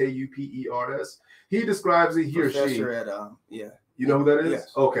Kupers, Kupers. He describes it, he or she. You know who that is?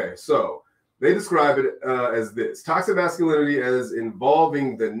 Yes. Okay, so they describe it as this: toxic masculinity as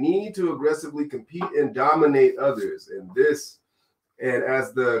involving the need to aggressively compete and dominate others, and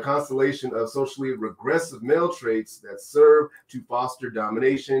as the constellation of socially regressive male traits that serve to foster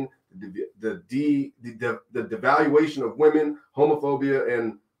domination, the devaluation of women, homophobia,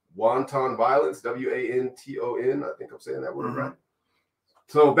 and wanton violence, WANTON. I think I'm saying that word right.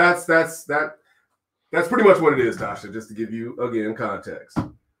 So that's pretty much what it is, Tasha. Just to give you again context.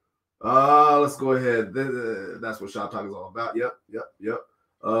 Let's go ahead. That's what Shop Talk is all about. Yep.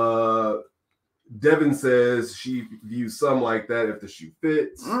 Devin says she views some like that if the shoe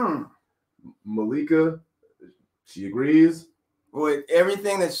fits. Malika, she agrees. With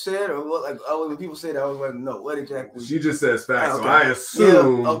everything that's said, or what? Like, oh, when people say that, I was like, no, what exactly? She just says facts, okay. So I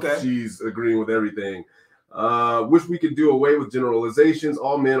assume she's agreeing with everything. Wish we could do away with generalizations.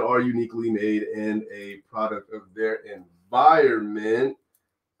 All men are uniquely made and a product of their environment.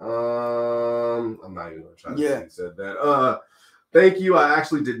 I'm not even gonna try to see who said that. Thank you. I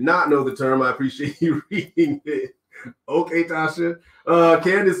actually did not know the term. I appreciate you reading it. Okay, Tasha.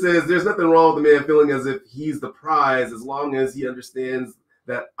 Candace says there's nothing wrong with the man feeling as if he's the prize as long as he understands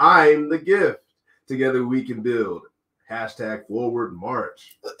that I'm the gift. Together we can build. # forward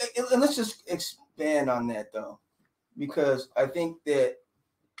march. And let's just expand on that though, because I think that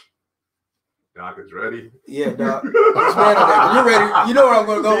Doc is ready. Yeah, Doc. Expand on that. You're ready. You know where I'm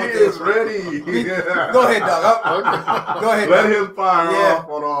going to go with this. He is ready. Go ahead, Doc. Go ahead. Let him fire off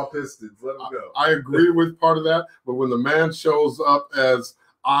on all pistons. Let him go. I agree with part of that, but when the man shows up as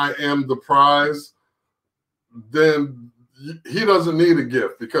I am the prize, then he doesn't need a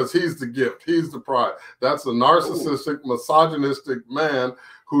gift because he's the gift. He's the prize. That's a narcissistic, misogynistic man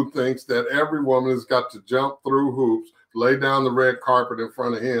who thinks that every woman has got to jump through hoops, lay down the red carpet in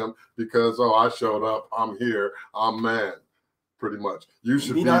front of him because, oh, I showed up, I'm here, I'm man, pretty much. You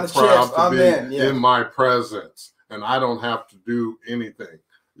should be proud to be in my presence, and I don't have to do anything.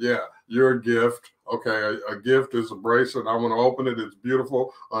 Yeah, you're a gift. Okay, a gift is a bracelet. I'm going to open it. It's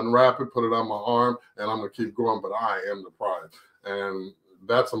beautiful. Unwrap it, put it on my arm, and I'm going to keep going, but I am the prize. And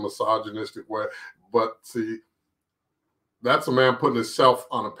that's a misogynistic way. But see, that's a man putting himself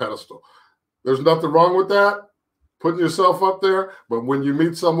on a pedestal. There's nothing wrong with that, putting yourself up there. But when you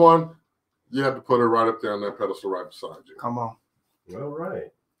meet someone, you have to put her right up there on that pedestal right beside you. Come on. All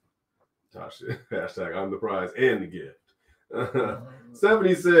right. Tasha, # I'm the prize and the gift.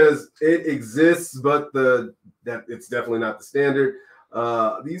 Stephanie says it exists, but that it's definitely not the standard.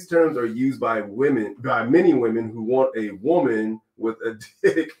 These terms are used by many women who want a woman with a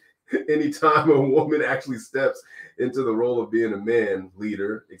dick anytime a woman actually steps into the role of being a man,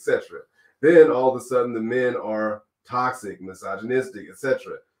 leader, etc. Then all of a sudden the men are toxic, misogynistic,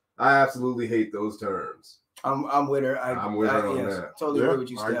 etc. I absolutely hate those terms. I'm with her. I'm with her on that. Totally agree with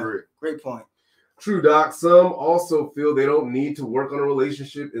you, Steph. I agree. Great point. True, Doc. Some also feel they don't need to work on a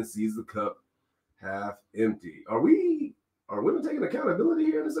relationship and sees the cup half empty. Are women taking accountability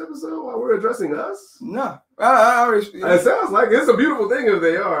here in this episode while we're addressing us? No. It sounds like it's a beautiful thing if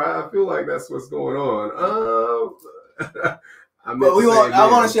they are. I feel like that's what's going on. I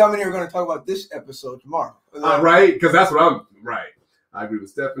want to see how many are going to talk about this episode tomorrow. Right? Because that's what I'm right. I agree with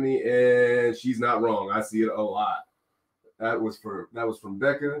Stephanie, and she's not wrong. I see it a lot. That was from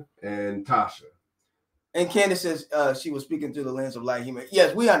Becca and Tasha. And Candace says she was speaking through the lens of light humor.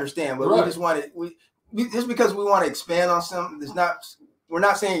 Yes, we understand, but we just wanted just because we want to expand on something. We're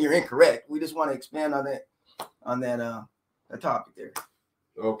not saying you're incorrect. We just want to expand on that topic there.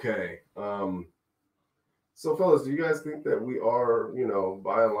 Okay. So, fellas, do you guys think that we are,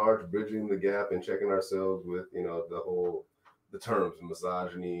 by and large, bridging the gap and checking ourselves with, the terms of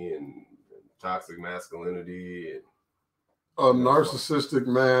misogyny and toxic masculinity? A narcissistic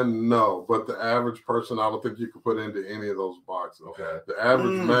man, no. But the average person, I don't think you could put into any of those boxes. Okay. The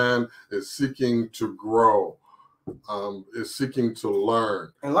average man is seeking to grow, is seeking to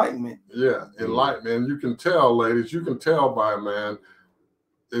learn. Enlightenment. Yeah, enlightenment. And you can tell, ladies, by a man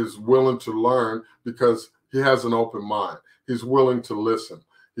is willing to learn because he has an open mind. He's willing to listen.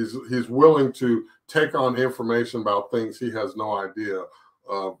 He's willing to take on information about things he has no idea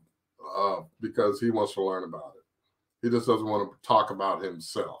of because he wants to learn about it. He just doesn't want to talk about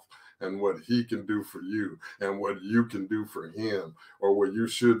himself and what he can do for you and what you can do for him or what you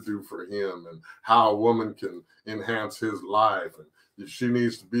should do for him and how a woman can enhance his life. And she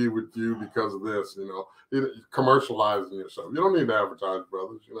needs to be with you because of this, commercializing yourself. You don't need to advertise,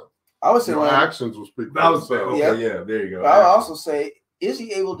 brothers, I would say actions will speak for themselves. Yeah, there you go. I would also say, is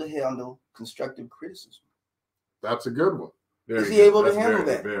he able to handle constructive criticism? That's a good one. Is he able to handle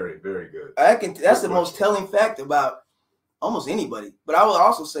that? Very, very good. That's the most telling fact about almost anybody, but I will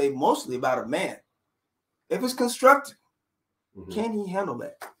also say mostly about a man. If it's constructive, can he handle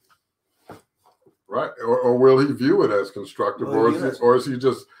that? Right, or will he view it as constructive, or is he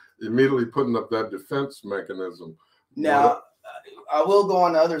just immediately putting up that defense mechanism? Now, I will go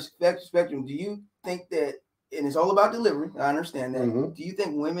on the other spectrum. Do you think that, and it's all about delivery, I understand that, do you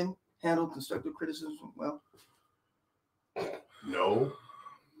think women handle constructive criticism well? No,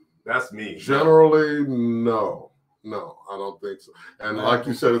 that's me. Generally, no. No, I don't think so. And like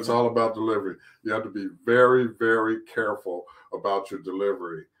you said, it's all about delivery. You have to be very, very careful about your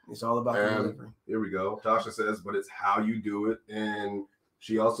delivery. It's all about delivery. Here we go. Tasha says, but it's how you do it and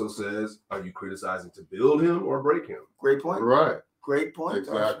She also says, are you criticizing to build him or break him? Great point. Right. Great point.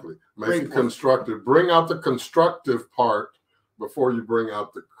 Exactly. Make it constructive. Bring out the constructive part before you bring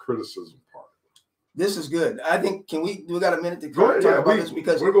out the criticism part. This is good. I think, we got a minute to talk about this,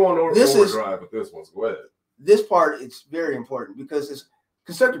 because we're going over overdrive with this one. So go ahead. This part is very important, because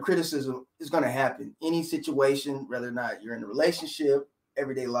constructive criticism is going to happen. Any situation, whether or not you're in a relationship,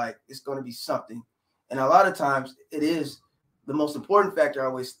 everyday life, it's going to be something. And a lot of times it is the most important factor. I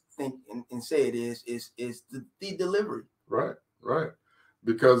always think and say it is the delivery. Right. Right.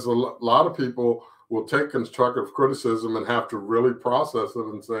 Because a lot of people will take constructive criticism and have to really process it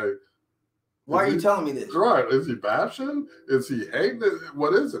and say, why are you telling me this? Right. Is he bashing? Is he hating it?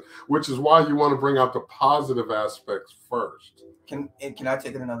 What is it? Which is why you want to bring out the positive aspects first. Can I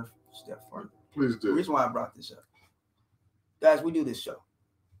take it another step further? Please do. The reason why I brought this up. Guys, we do this show,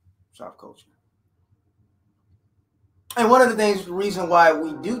 Shopkulture. And one of the reason why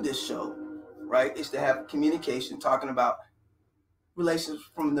we do this show, right, is to have communication, talking about relations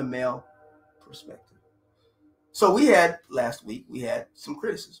from the male perspective. So last week, we had some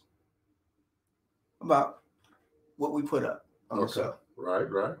criticism about what we put up on the show. Right.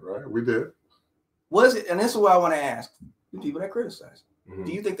 We did. Was it, and this is what I want to ask the people that criticize. Mm-hmm.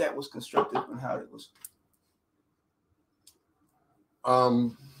 Do you think that was constructive and how it was?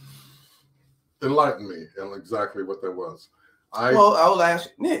 Enlighten me on exactly what that was. I will ask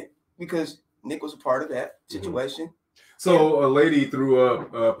Nick, because Nick was a part of that situation. Mm-hmm. So a lady threw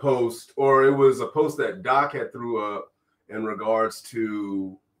up a post, or it was a post that Doc had threw up in regards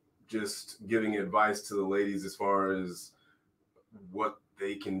to just giving advice to the ladies as far as what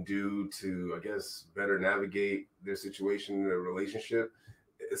they can do to, I guess, better navigate their situation in a relationship.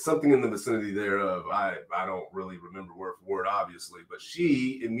 It's something in the vicinity thereof. I don't really remember word for word, obviously, but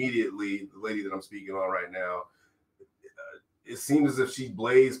she immediately, the lady that I'm speaking on right now, it seemed as if she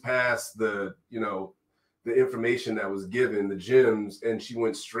blazed past the information that was given, the gems, and she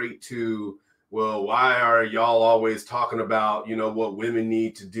went straight to, well, why are y'all always talking about, what women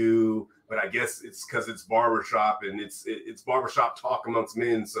need to do? But I guess it's because it's barbershop and it's barbershop talk amongst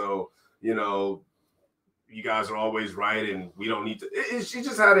men. So, you guys are always right and we don't need to. She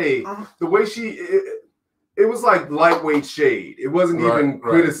just had the way it was like lightweight shade. It wasn't even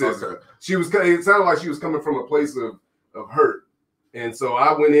criticism. Okay. It sounded like she was coming from a place of hurt. And so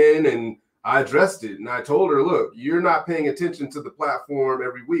I went in and I addressed it and I told her, look, you're not paying attention to the platform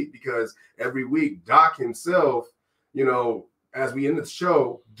every week, because every week Doc himself, as we end the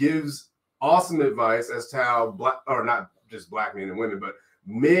show, gives awesome advice as to how not just black men and women, but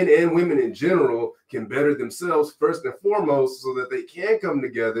men and women in general can better themselves first and foremost, so that they can come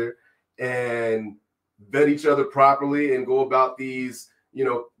together and vet each other properly and go about a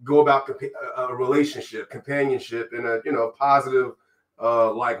relationship, companionship in a positive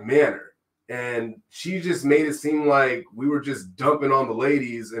manner. And she just made it seem like we were just dumping on the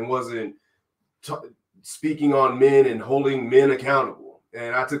ladies and wasn't speaking on men and holding men accountable.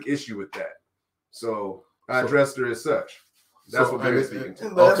 And I took issue with that. So I addressed her as such. That's what they're speaking to.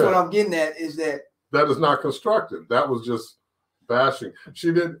 But that's what I'm getting at, is that is not constructive. That was just bashing.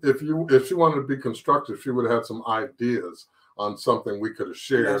 She did. If she wanted to be constructive, she would have had some ideas on something we could have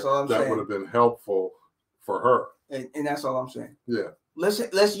shared that would have been helpful for her. And that's all I'm saying. Yeah.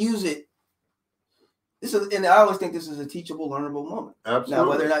 Let's use it. And I always think this is a teachable, learnable moment. Absolutely. Now,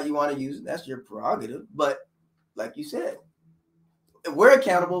 whether or not you want to use it, that's your prerogative. But like you said, if we're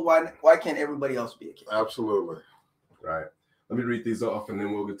accountable, why can't everybody else be accountable? Absolutely. Right. Let me read these off and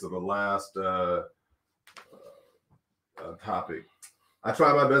then we'll get to the last topic. I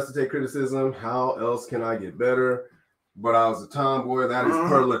try my best to take criticism. How else can I get better? But I was a tomboy. That is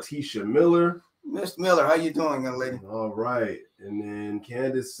per Letitia Miller. Miss Miller, how you doing, young lady? All right. And then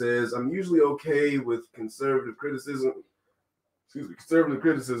Candace says, I'm usually okay with conservative criticism,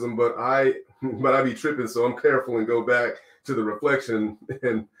 but I be tripping, so I'm careful and go back to the reflection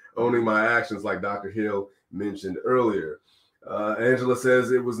and owning my actions, like Dr. Hill mentioned earlier. Angela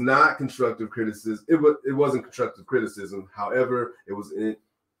says it was not constructive criticism. It wasn't constructive criticism. However, it was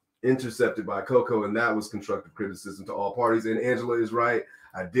intercepted by Coco, and that was constructive criticism to all parties. And Angela is right.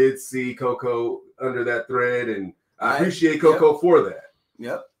 I did see Coco under that thread, and I appreciate Coco for that.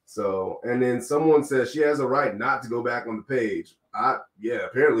 Yep. So, and then someone says she has a right not to go back on the page.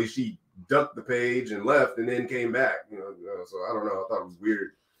 Apparently she ducked the page and left and then came back. So I don't know. I thought it was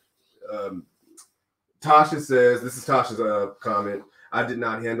weird. Tasha says, this is Tasha's comment, I did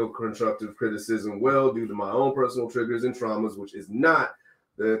not handle constructive criticism well due to my own personal triggers and traumas, which is not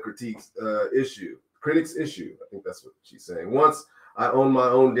the critique's issue. Critic's issue. I think that's what she's saying. Once I owned my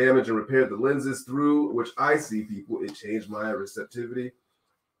own damage and repaired the lenses through which I see people, it changed my receptivity.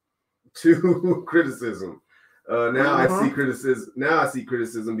 to criticism. Now I see criticism. Now I see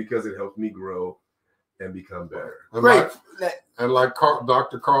criticism because it helped me grow and become better. And like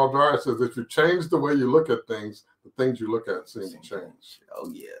Dr. Carl Dyer says, if you change the way you look at things, the things you look at seem to change. Oh,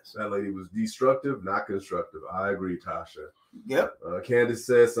 yes. That lady was destructive, not constructive. I agree, Tasha. Yep. Candace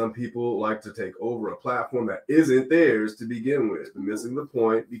says some people like to take over a platform that isn't theirs to begin with, missing the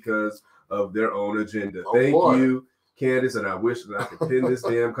point because of their own agenda. Thank you, Candace, and I wish that I could pin this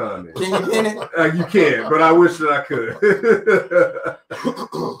damn comment. Can you pin it? You can't, but I wish that I could.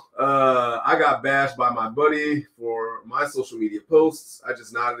 I got bashed by my buddy for my social media posts. I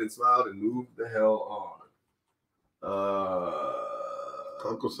just nodded and smiled and moved the hell on.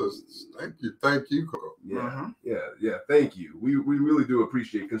 Coco says, thank you, Coco. Yeah, thank you. We really do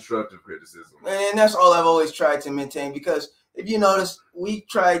appreciate constructive criticism. And that's all I've always tried to maintain, because if you notice, we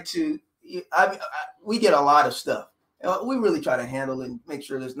try to, we get a lot of stuff. We really try to handle it and make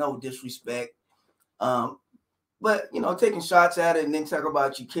sure there's no disrespect. But, taking shots at it and then talk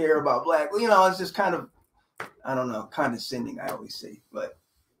about you care about black, it's just kind of, I don't know, condescending, I always say. But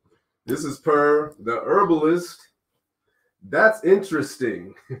this is per the herbalist. That's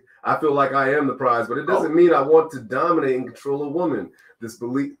interesting. I feel like I am the prize, but it doesn't mean I want to dominate and control a woman. This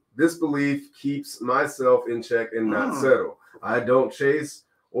belief keeps myself in check and not settle. I don't chase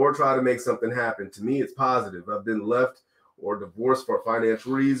or try to make something happen. To me, it's positive. I've been left or divorced for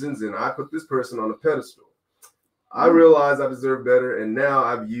financial reasons, and I put this person on a pedestal. I realize I deserve better, and now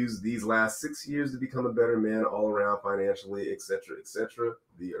I've used these last 6 years to become a better man all around financially, etc., etc.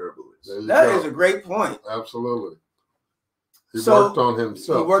 The herbalist. That is a great point. Absolutely. He worked on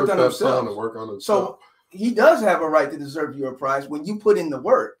himself. He worked on himself. To work on himself. So he does have a right to deserve your prize when you put in the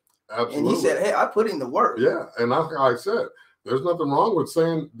work. Absolutely. And he said, "Hey, I put in the work." Yeah, and like I said, there's nothing wrong with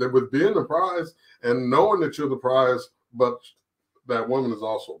saying that, with being the prize and knowing that you're the prize, but that woman is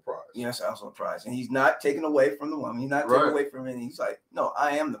also a prize. Yes, also a prize. And he's not taken away from the woman. He's not taken away from it. He's like, no,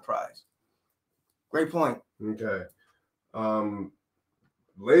 I am the prize. Great point. Okay.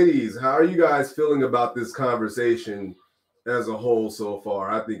 Ladies, how are you guys feeling about this conversation as a whole so far?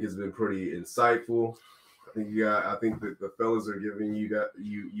 I think it's been pretty insightful. I think that the fellas are giving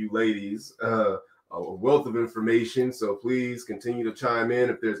you ladies a wealth of information. So please continue to chime in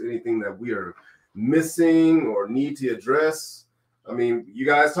if there's anything that we are missing or need to address. I mean, you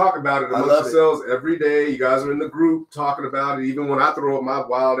guys talk about it amongst yourselves every day. You guys are in the group talking about it. Even when I throw up my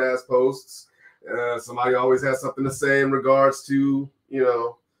wild ass posts, somebody always has something to say in regards to,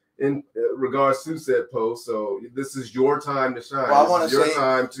 said post. So this is your time to shine. Well, this is your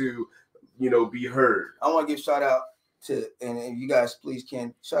time to, be heard. I want to give shout out to, and you guys please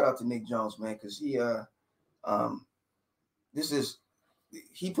can shout out to Nick Jones, man, because he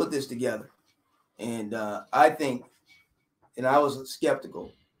put this together, and I think. And I was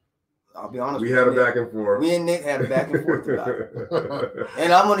skeptical. I'll be honest. We had a back and forth. Me and Nick had a back and forth about it.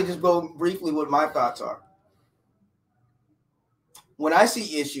 And I'm going to just go briefly what my thoughts are. When I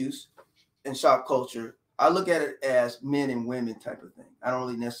see issues in shop culture, I look at it as men and women type of thing. I don't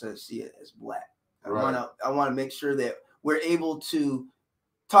really necessarily see it as black. I want to make sure that we're able to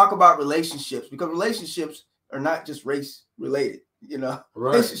talk about relationships, because relationships are not just race related.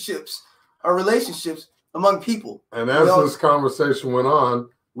 Relationships are relationships among people. And as this conversation went on,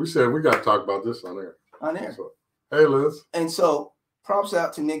 we said we got to talk about this on air. So, hey, Liz. And so props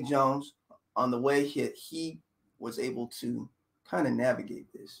out to Nick Jones on the way he was able to kind of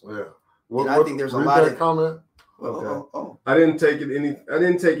navigate this. Yeah. I think there's a lot of comment. Okay. I didn't take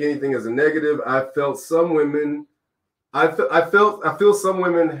anything as a negative. I felt some women. I feel some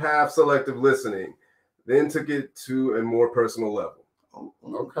women have selective listening, then took it to a more personal level.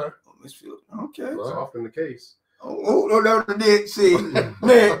 Okay. Okay. It's often the case. No, see,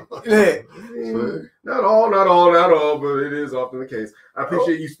 not all, but it is often the case. I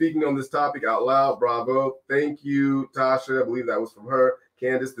appreciate you speaking on this topic out loud. Bravo. Thank you, Tasha. I believe that was from her.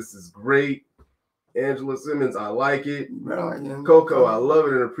 Candace, this is great. Angela Simmons, I like it. Coco, I love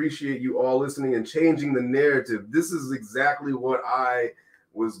it and appreciate you all listening and changing the narrative. This is exactly what I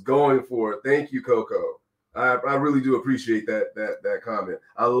was going for. Thank you, Coco. I really do appreciate that comment.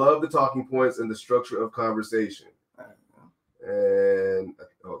 I love the talking points and the structure of conversation. And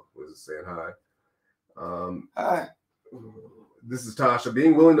was it saying hi? Hi. This is Tasha.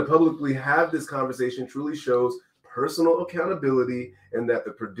 Being willing to publicly have this conversation truly shows personal accountability, and that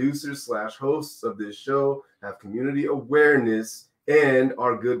the producers/hosts of this show have community awareness and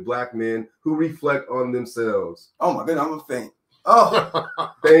are good black men who reflect on themselves. Oh my goodness, I'm a fan. Oh,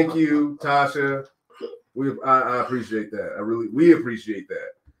 thank you, Tasha. I appreciate that. We appreciate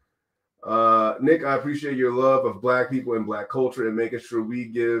that. Nick, I appreciate your love of Black people and Black culture and making sure we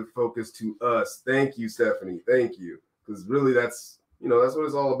give focus to us. Thank you, Stephanie. Thank you. Because really that's what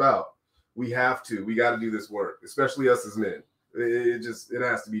it's all about. We got to do this work, especially us as men. It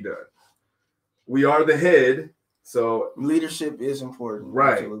has to be done. We are the head, so leadership is important.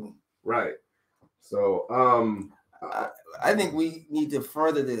 Right. Absolutely. Right. So I think we need to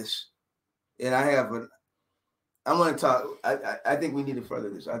further this. And I want to talk. I think we need to further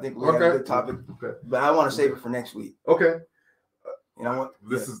this. I think we have a good topic, but I want to save it for next week. Okay.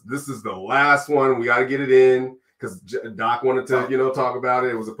 This is the last one. We got to get it in because Doc wanted to talk about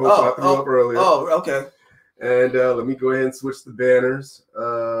it. It was a post I threw up earlier. Oh, okay. And let me go ahead and switch the banners.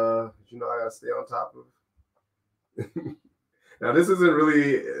 I got to stay on top of. Now this isn't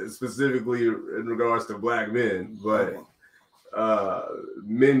really specifically in regards to Black men, but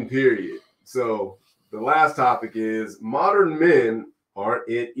men. Period. So. The last topic is modern men aren't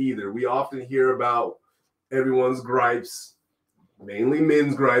it either. We often hear about everyone's gripes, mainly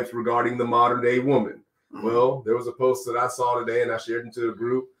men's gripes regarding the modern day woman. Mm-hmm. Well, there was a post that I saw today and I shared into a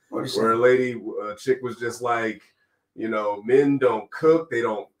group where a chick was just like, men don't cook, they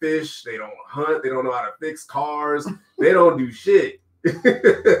don't fish, they don't hunt, they don't know how to fix cars, they don't do shit.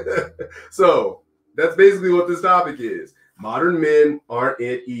 So that's basically what this topic is. Modern men aren't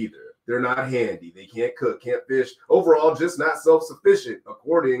it either. They're not handy. They can't cook, can't fish. Overall, just not self-sufficient,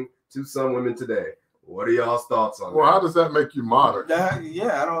 according to some women today. What are y'all's thoughts on that? Well, how does that make you modern?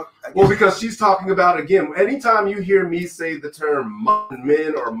 Well, because she's talking about, again, anytime you hear me say the term modern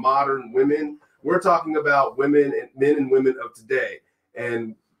men or modern women, we're talking about men and women of today.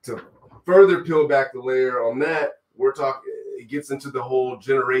 And to further peel back the layer on that, it gets into the whole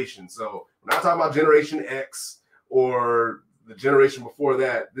generation. So we're not talking about Generation X or the generation before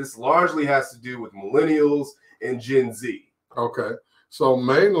that. This largely has to do with millennials and Gen Z. Okay. So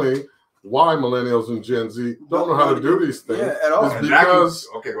mainly why millennials and Gen Z don't know how to do these things at all. is because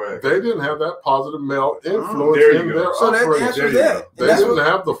go ahead. They didn't have that positive male influence in their upbringing. They didn't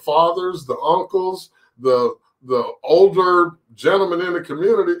have the fathers, the uncles, the older gentlemen in the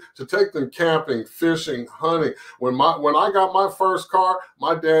community to take them camping, fishing, hunting. When I got my first car,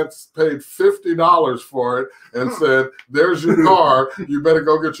 my dad paid $50 for it and said, "There's your car. You better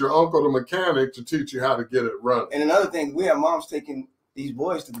go get your uncle, the mechanic, to teach you how to get it running." And another thing, we have moms taking these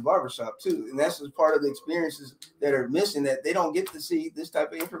boys to the barbershop too, and that's just part of the experiences that are missing, that they don't get to see this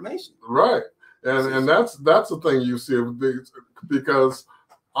type of information. Right, and that's the thing you see, because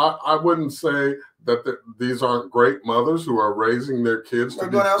I wouldn't say that these aren't great mothers who are raising their kids to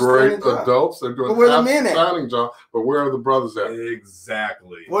be great adults. They're doing an outstanding job. But where are the brothers at?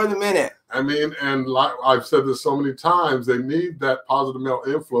 Exactly. Where are the men at? I mean, and like I've said this so many times, they need that positive male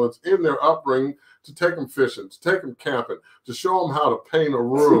influence in their upbringing to take them fishing, to take them camping, to show them how to paint a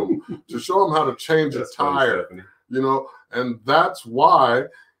room, to show them how to change a tire, and that's why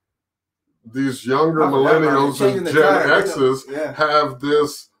these younger millennials and Gen X's have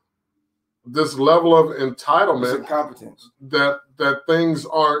this level of entitlement, competence, that things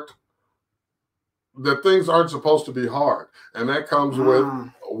aren't supposed to be hard, and that comes with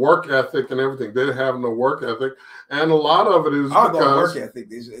work ethic and everything. They have no work ethic, and a lot of it is because work ethic.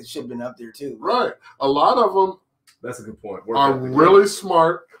 It should have been up there too. Right, a lot of them. That's a good point. Are really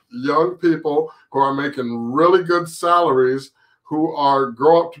smart young people who are making really good salaries, who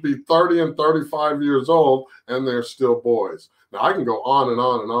grow up to be 30 and 35 years old, and they're still boys. Now, I can go on and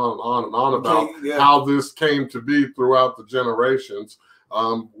on and on and on and on about how this came to be throughout the generations.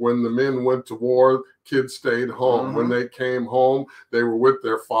 When the men went to war, kids stayed home. Mm-hmm. When they came home, they were with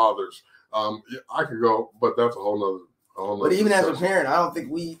their fathers. I could go, but that's a whole nother. But even as a parent, I don't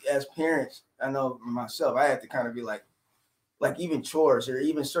think we as parents, I know myself, I had to kind of be like even chores or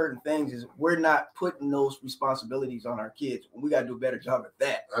even certain things, is we're not putting those responsibilities on our kids. We got to do a better job at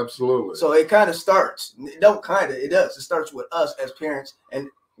that. Absolutely. So it kind of starts. It does. It starts with us as parents, and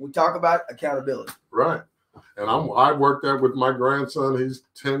we talk about accountability. Right. And I work that with my grandson. He's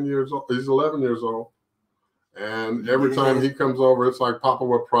 10 years old. He's 11 years old. And every time he comes over, it's like, "Papa,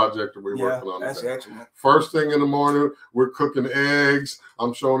 what project are we working on today?" That's excellent. First thing in the morning, we're cooking eggs.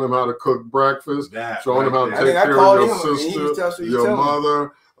 I'm showing him how to cook breakfast, showing him how to take care of your sister, your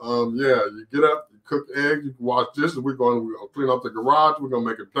mother. You get up, you cook eggs, you wash dishes. We're going to clean up the garage. We're going to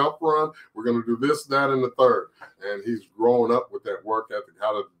make a dump run. We're going to do this, that, and the third. And he's growing up with that work ethic,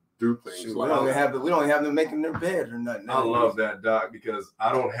 how to do things. We don't even have them making their bed or nothing. I love that, Doc, because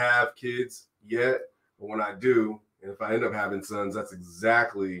I don't have kids yet. But when I do, and if I end up having sons, that's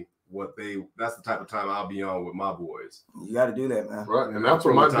exactly that's the type of time I'll be on with my boys. You got to do that, man. Right. And that's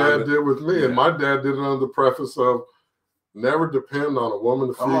what my dad did with me. Yeah. And my dad did it under the preface of never depend on a woman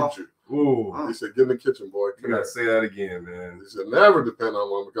to feed you. Ooh. He said, get in the kitchen, boy. You gotta say that again, man. He said, never depend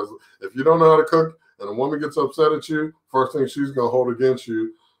on women, because if you don't know how to cook and a woman gets upset at you, first thing she's gonna hold against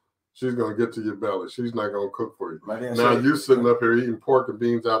you, she's gonna get to your belly. She's not gonna cook for you. Now you sitting up here eating pork and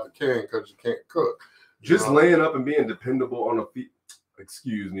beans out the can because you can't cook. Just laying up and being dependable on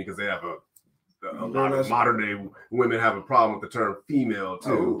excuse me, because they have a lot of modern day women have a problem with the term female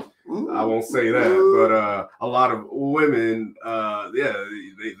too. I won't say that, but a lot of women,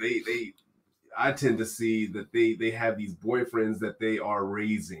 they I tend to see that they have these boyfriends that they are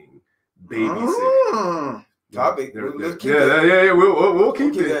raising, babysitting. Topic. We'll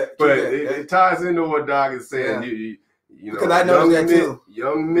keep it. But it ties into what Doc is saying. Yeah. You know, because I know that too.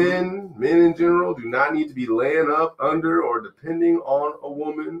 Young men in general, do not need to be laying up under or depending on a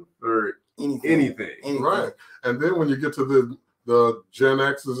woman for anything. Right. And then when you get to the Gen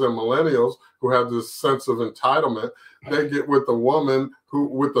X's and millennials who have this sense of entitlement, they get with a woman who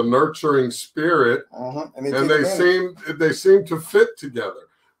with a nurturing spirit, and they seem to fit together,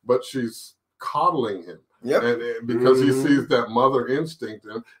 but she's coddling him. Yep. And because he sees that mother instinct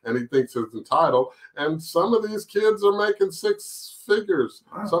in, and he thinks it's entitled. And some of these kids are making 6 figures.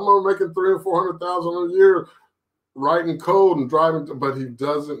 Wow. Some of them are making $300,000 or $400,000 a year, writing code and driving. But he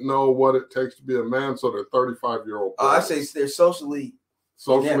doesn't know what it takes to be a man. So they're 35-year-old. I say they're socially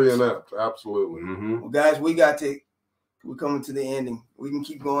inept. Absolutely. Well, guys, we're coming to the ending. We can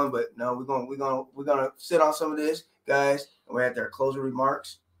keep going, but no, we're gonna sit on some of this, guys. And we're at their closing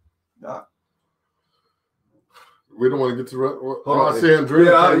remarks. We don't want to get to. I see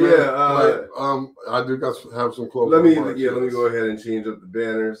Andrea. I do have some closing remarks. Let me go ahead and change up the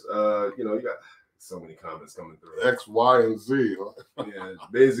banners. You got so many comments coming through. X, Y, and Z. Yeah,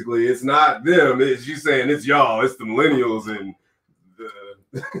 basically, it's not them. She's saying it's y'all. It's the millennials and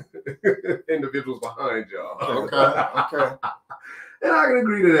the individuals behind y'all. Okay. And I can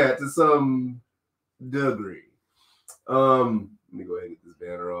agree to that to some degree. Let me go ahead and get this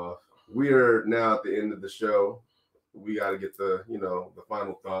banner off. We are now at the end of the show. We got to get the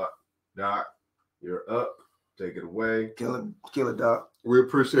final thought. Doc, you're up. Take it away. Kill it, Doc. We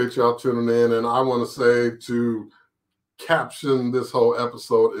appreciate y'all tuning in. And I want to say to caption this whole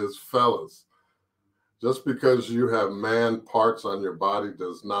episode is, fellas, just because you have man parts on your body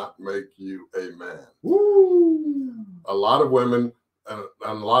does not make you a man. Woo! A lot of women and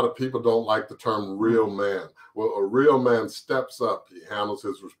a lot of people don't like the term real man. Well, a real man steps up. He handles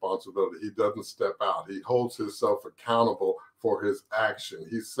his responsibility. He doesn't step out. He holds himself accountable for his action.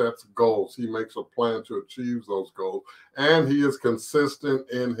 He sets goals. He makes a plan to achieve those goals. And he is consistent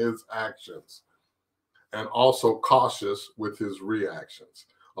in his actions and also cautious with his reactions.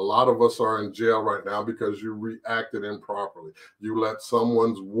 A lot of us are in jail right now because you reacted improperly. You let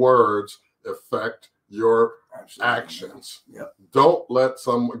someone's words affect your actions. Yep. Don't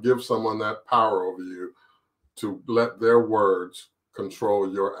give someone that power over you to let their words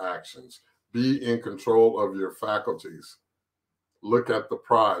control your actions. Be in control of your faculties. Look at the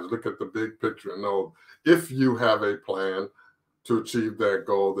prize. Look at the big picture and know if you have a plan to achieve that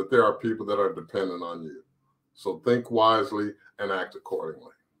goal, that there are people that are dependent on you. So think wisely and act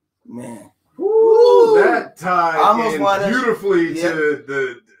accordingly. Man. Woo, that tied in beautifully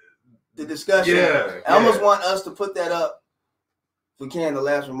to the discussion. Yeah, I almost want us to put that up, if we can, the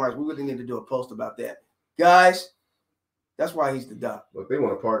last remarks. We really need to do a post about that. Guys, that's why he's the doc. Look, they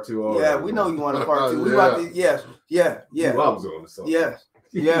want a part 2 already. Yeah, we know you want a part 2. We about to, yes. I was on something. Yeah.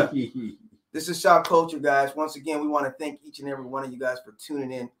 This is Shop Culture, guys. Once again, we want to thank each and every one of you guys for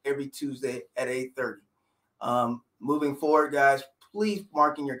tuning in every Tuesday at 8:30. Moving forward, guys, please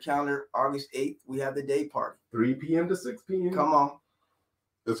mark in your calendar August 8th. We have the day party. 3 p.m. to 6 p.m. Come on.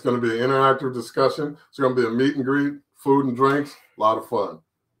 It's going to be an interactive discussion. It's going to be a meet and greet, food and drinks, a lot of fun.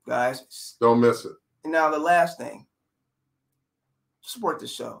 Guys, don't miss it. And now the last thing, support the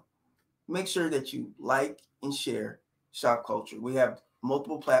show. Make sure that you like and share Shop Culture. We have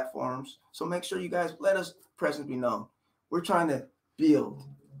multiple platforms, so make sure you guys let us presence be known. We're trying to build.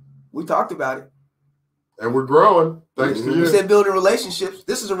 We talked about it. And we're growing, thanks to you. We said building relationships.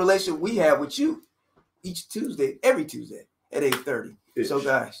 This is a relationship we have with you each Tuesday, every Tuesday at 8:30. So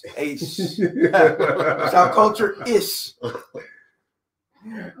guys, Shop Culture-ish.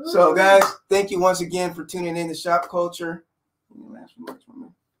 So guys, thank you once again for tuning in to Shop Culture.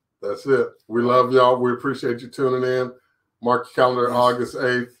 That's it. We love y'all. We appreciate you tuning in. Mark your calendar August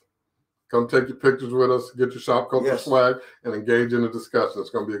 8th. Come take your pictures with us, get your Shop Culture swag, and engage in the discussion. It's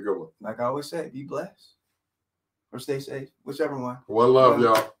going to be a good one. Like I always say, be blessed. Or stay safe. Whichever one. One love,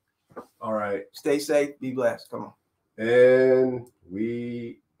 y'all. All right. Stay safe. Be blessed. Come on. And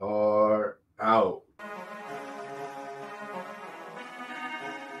we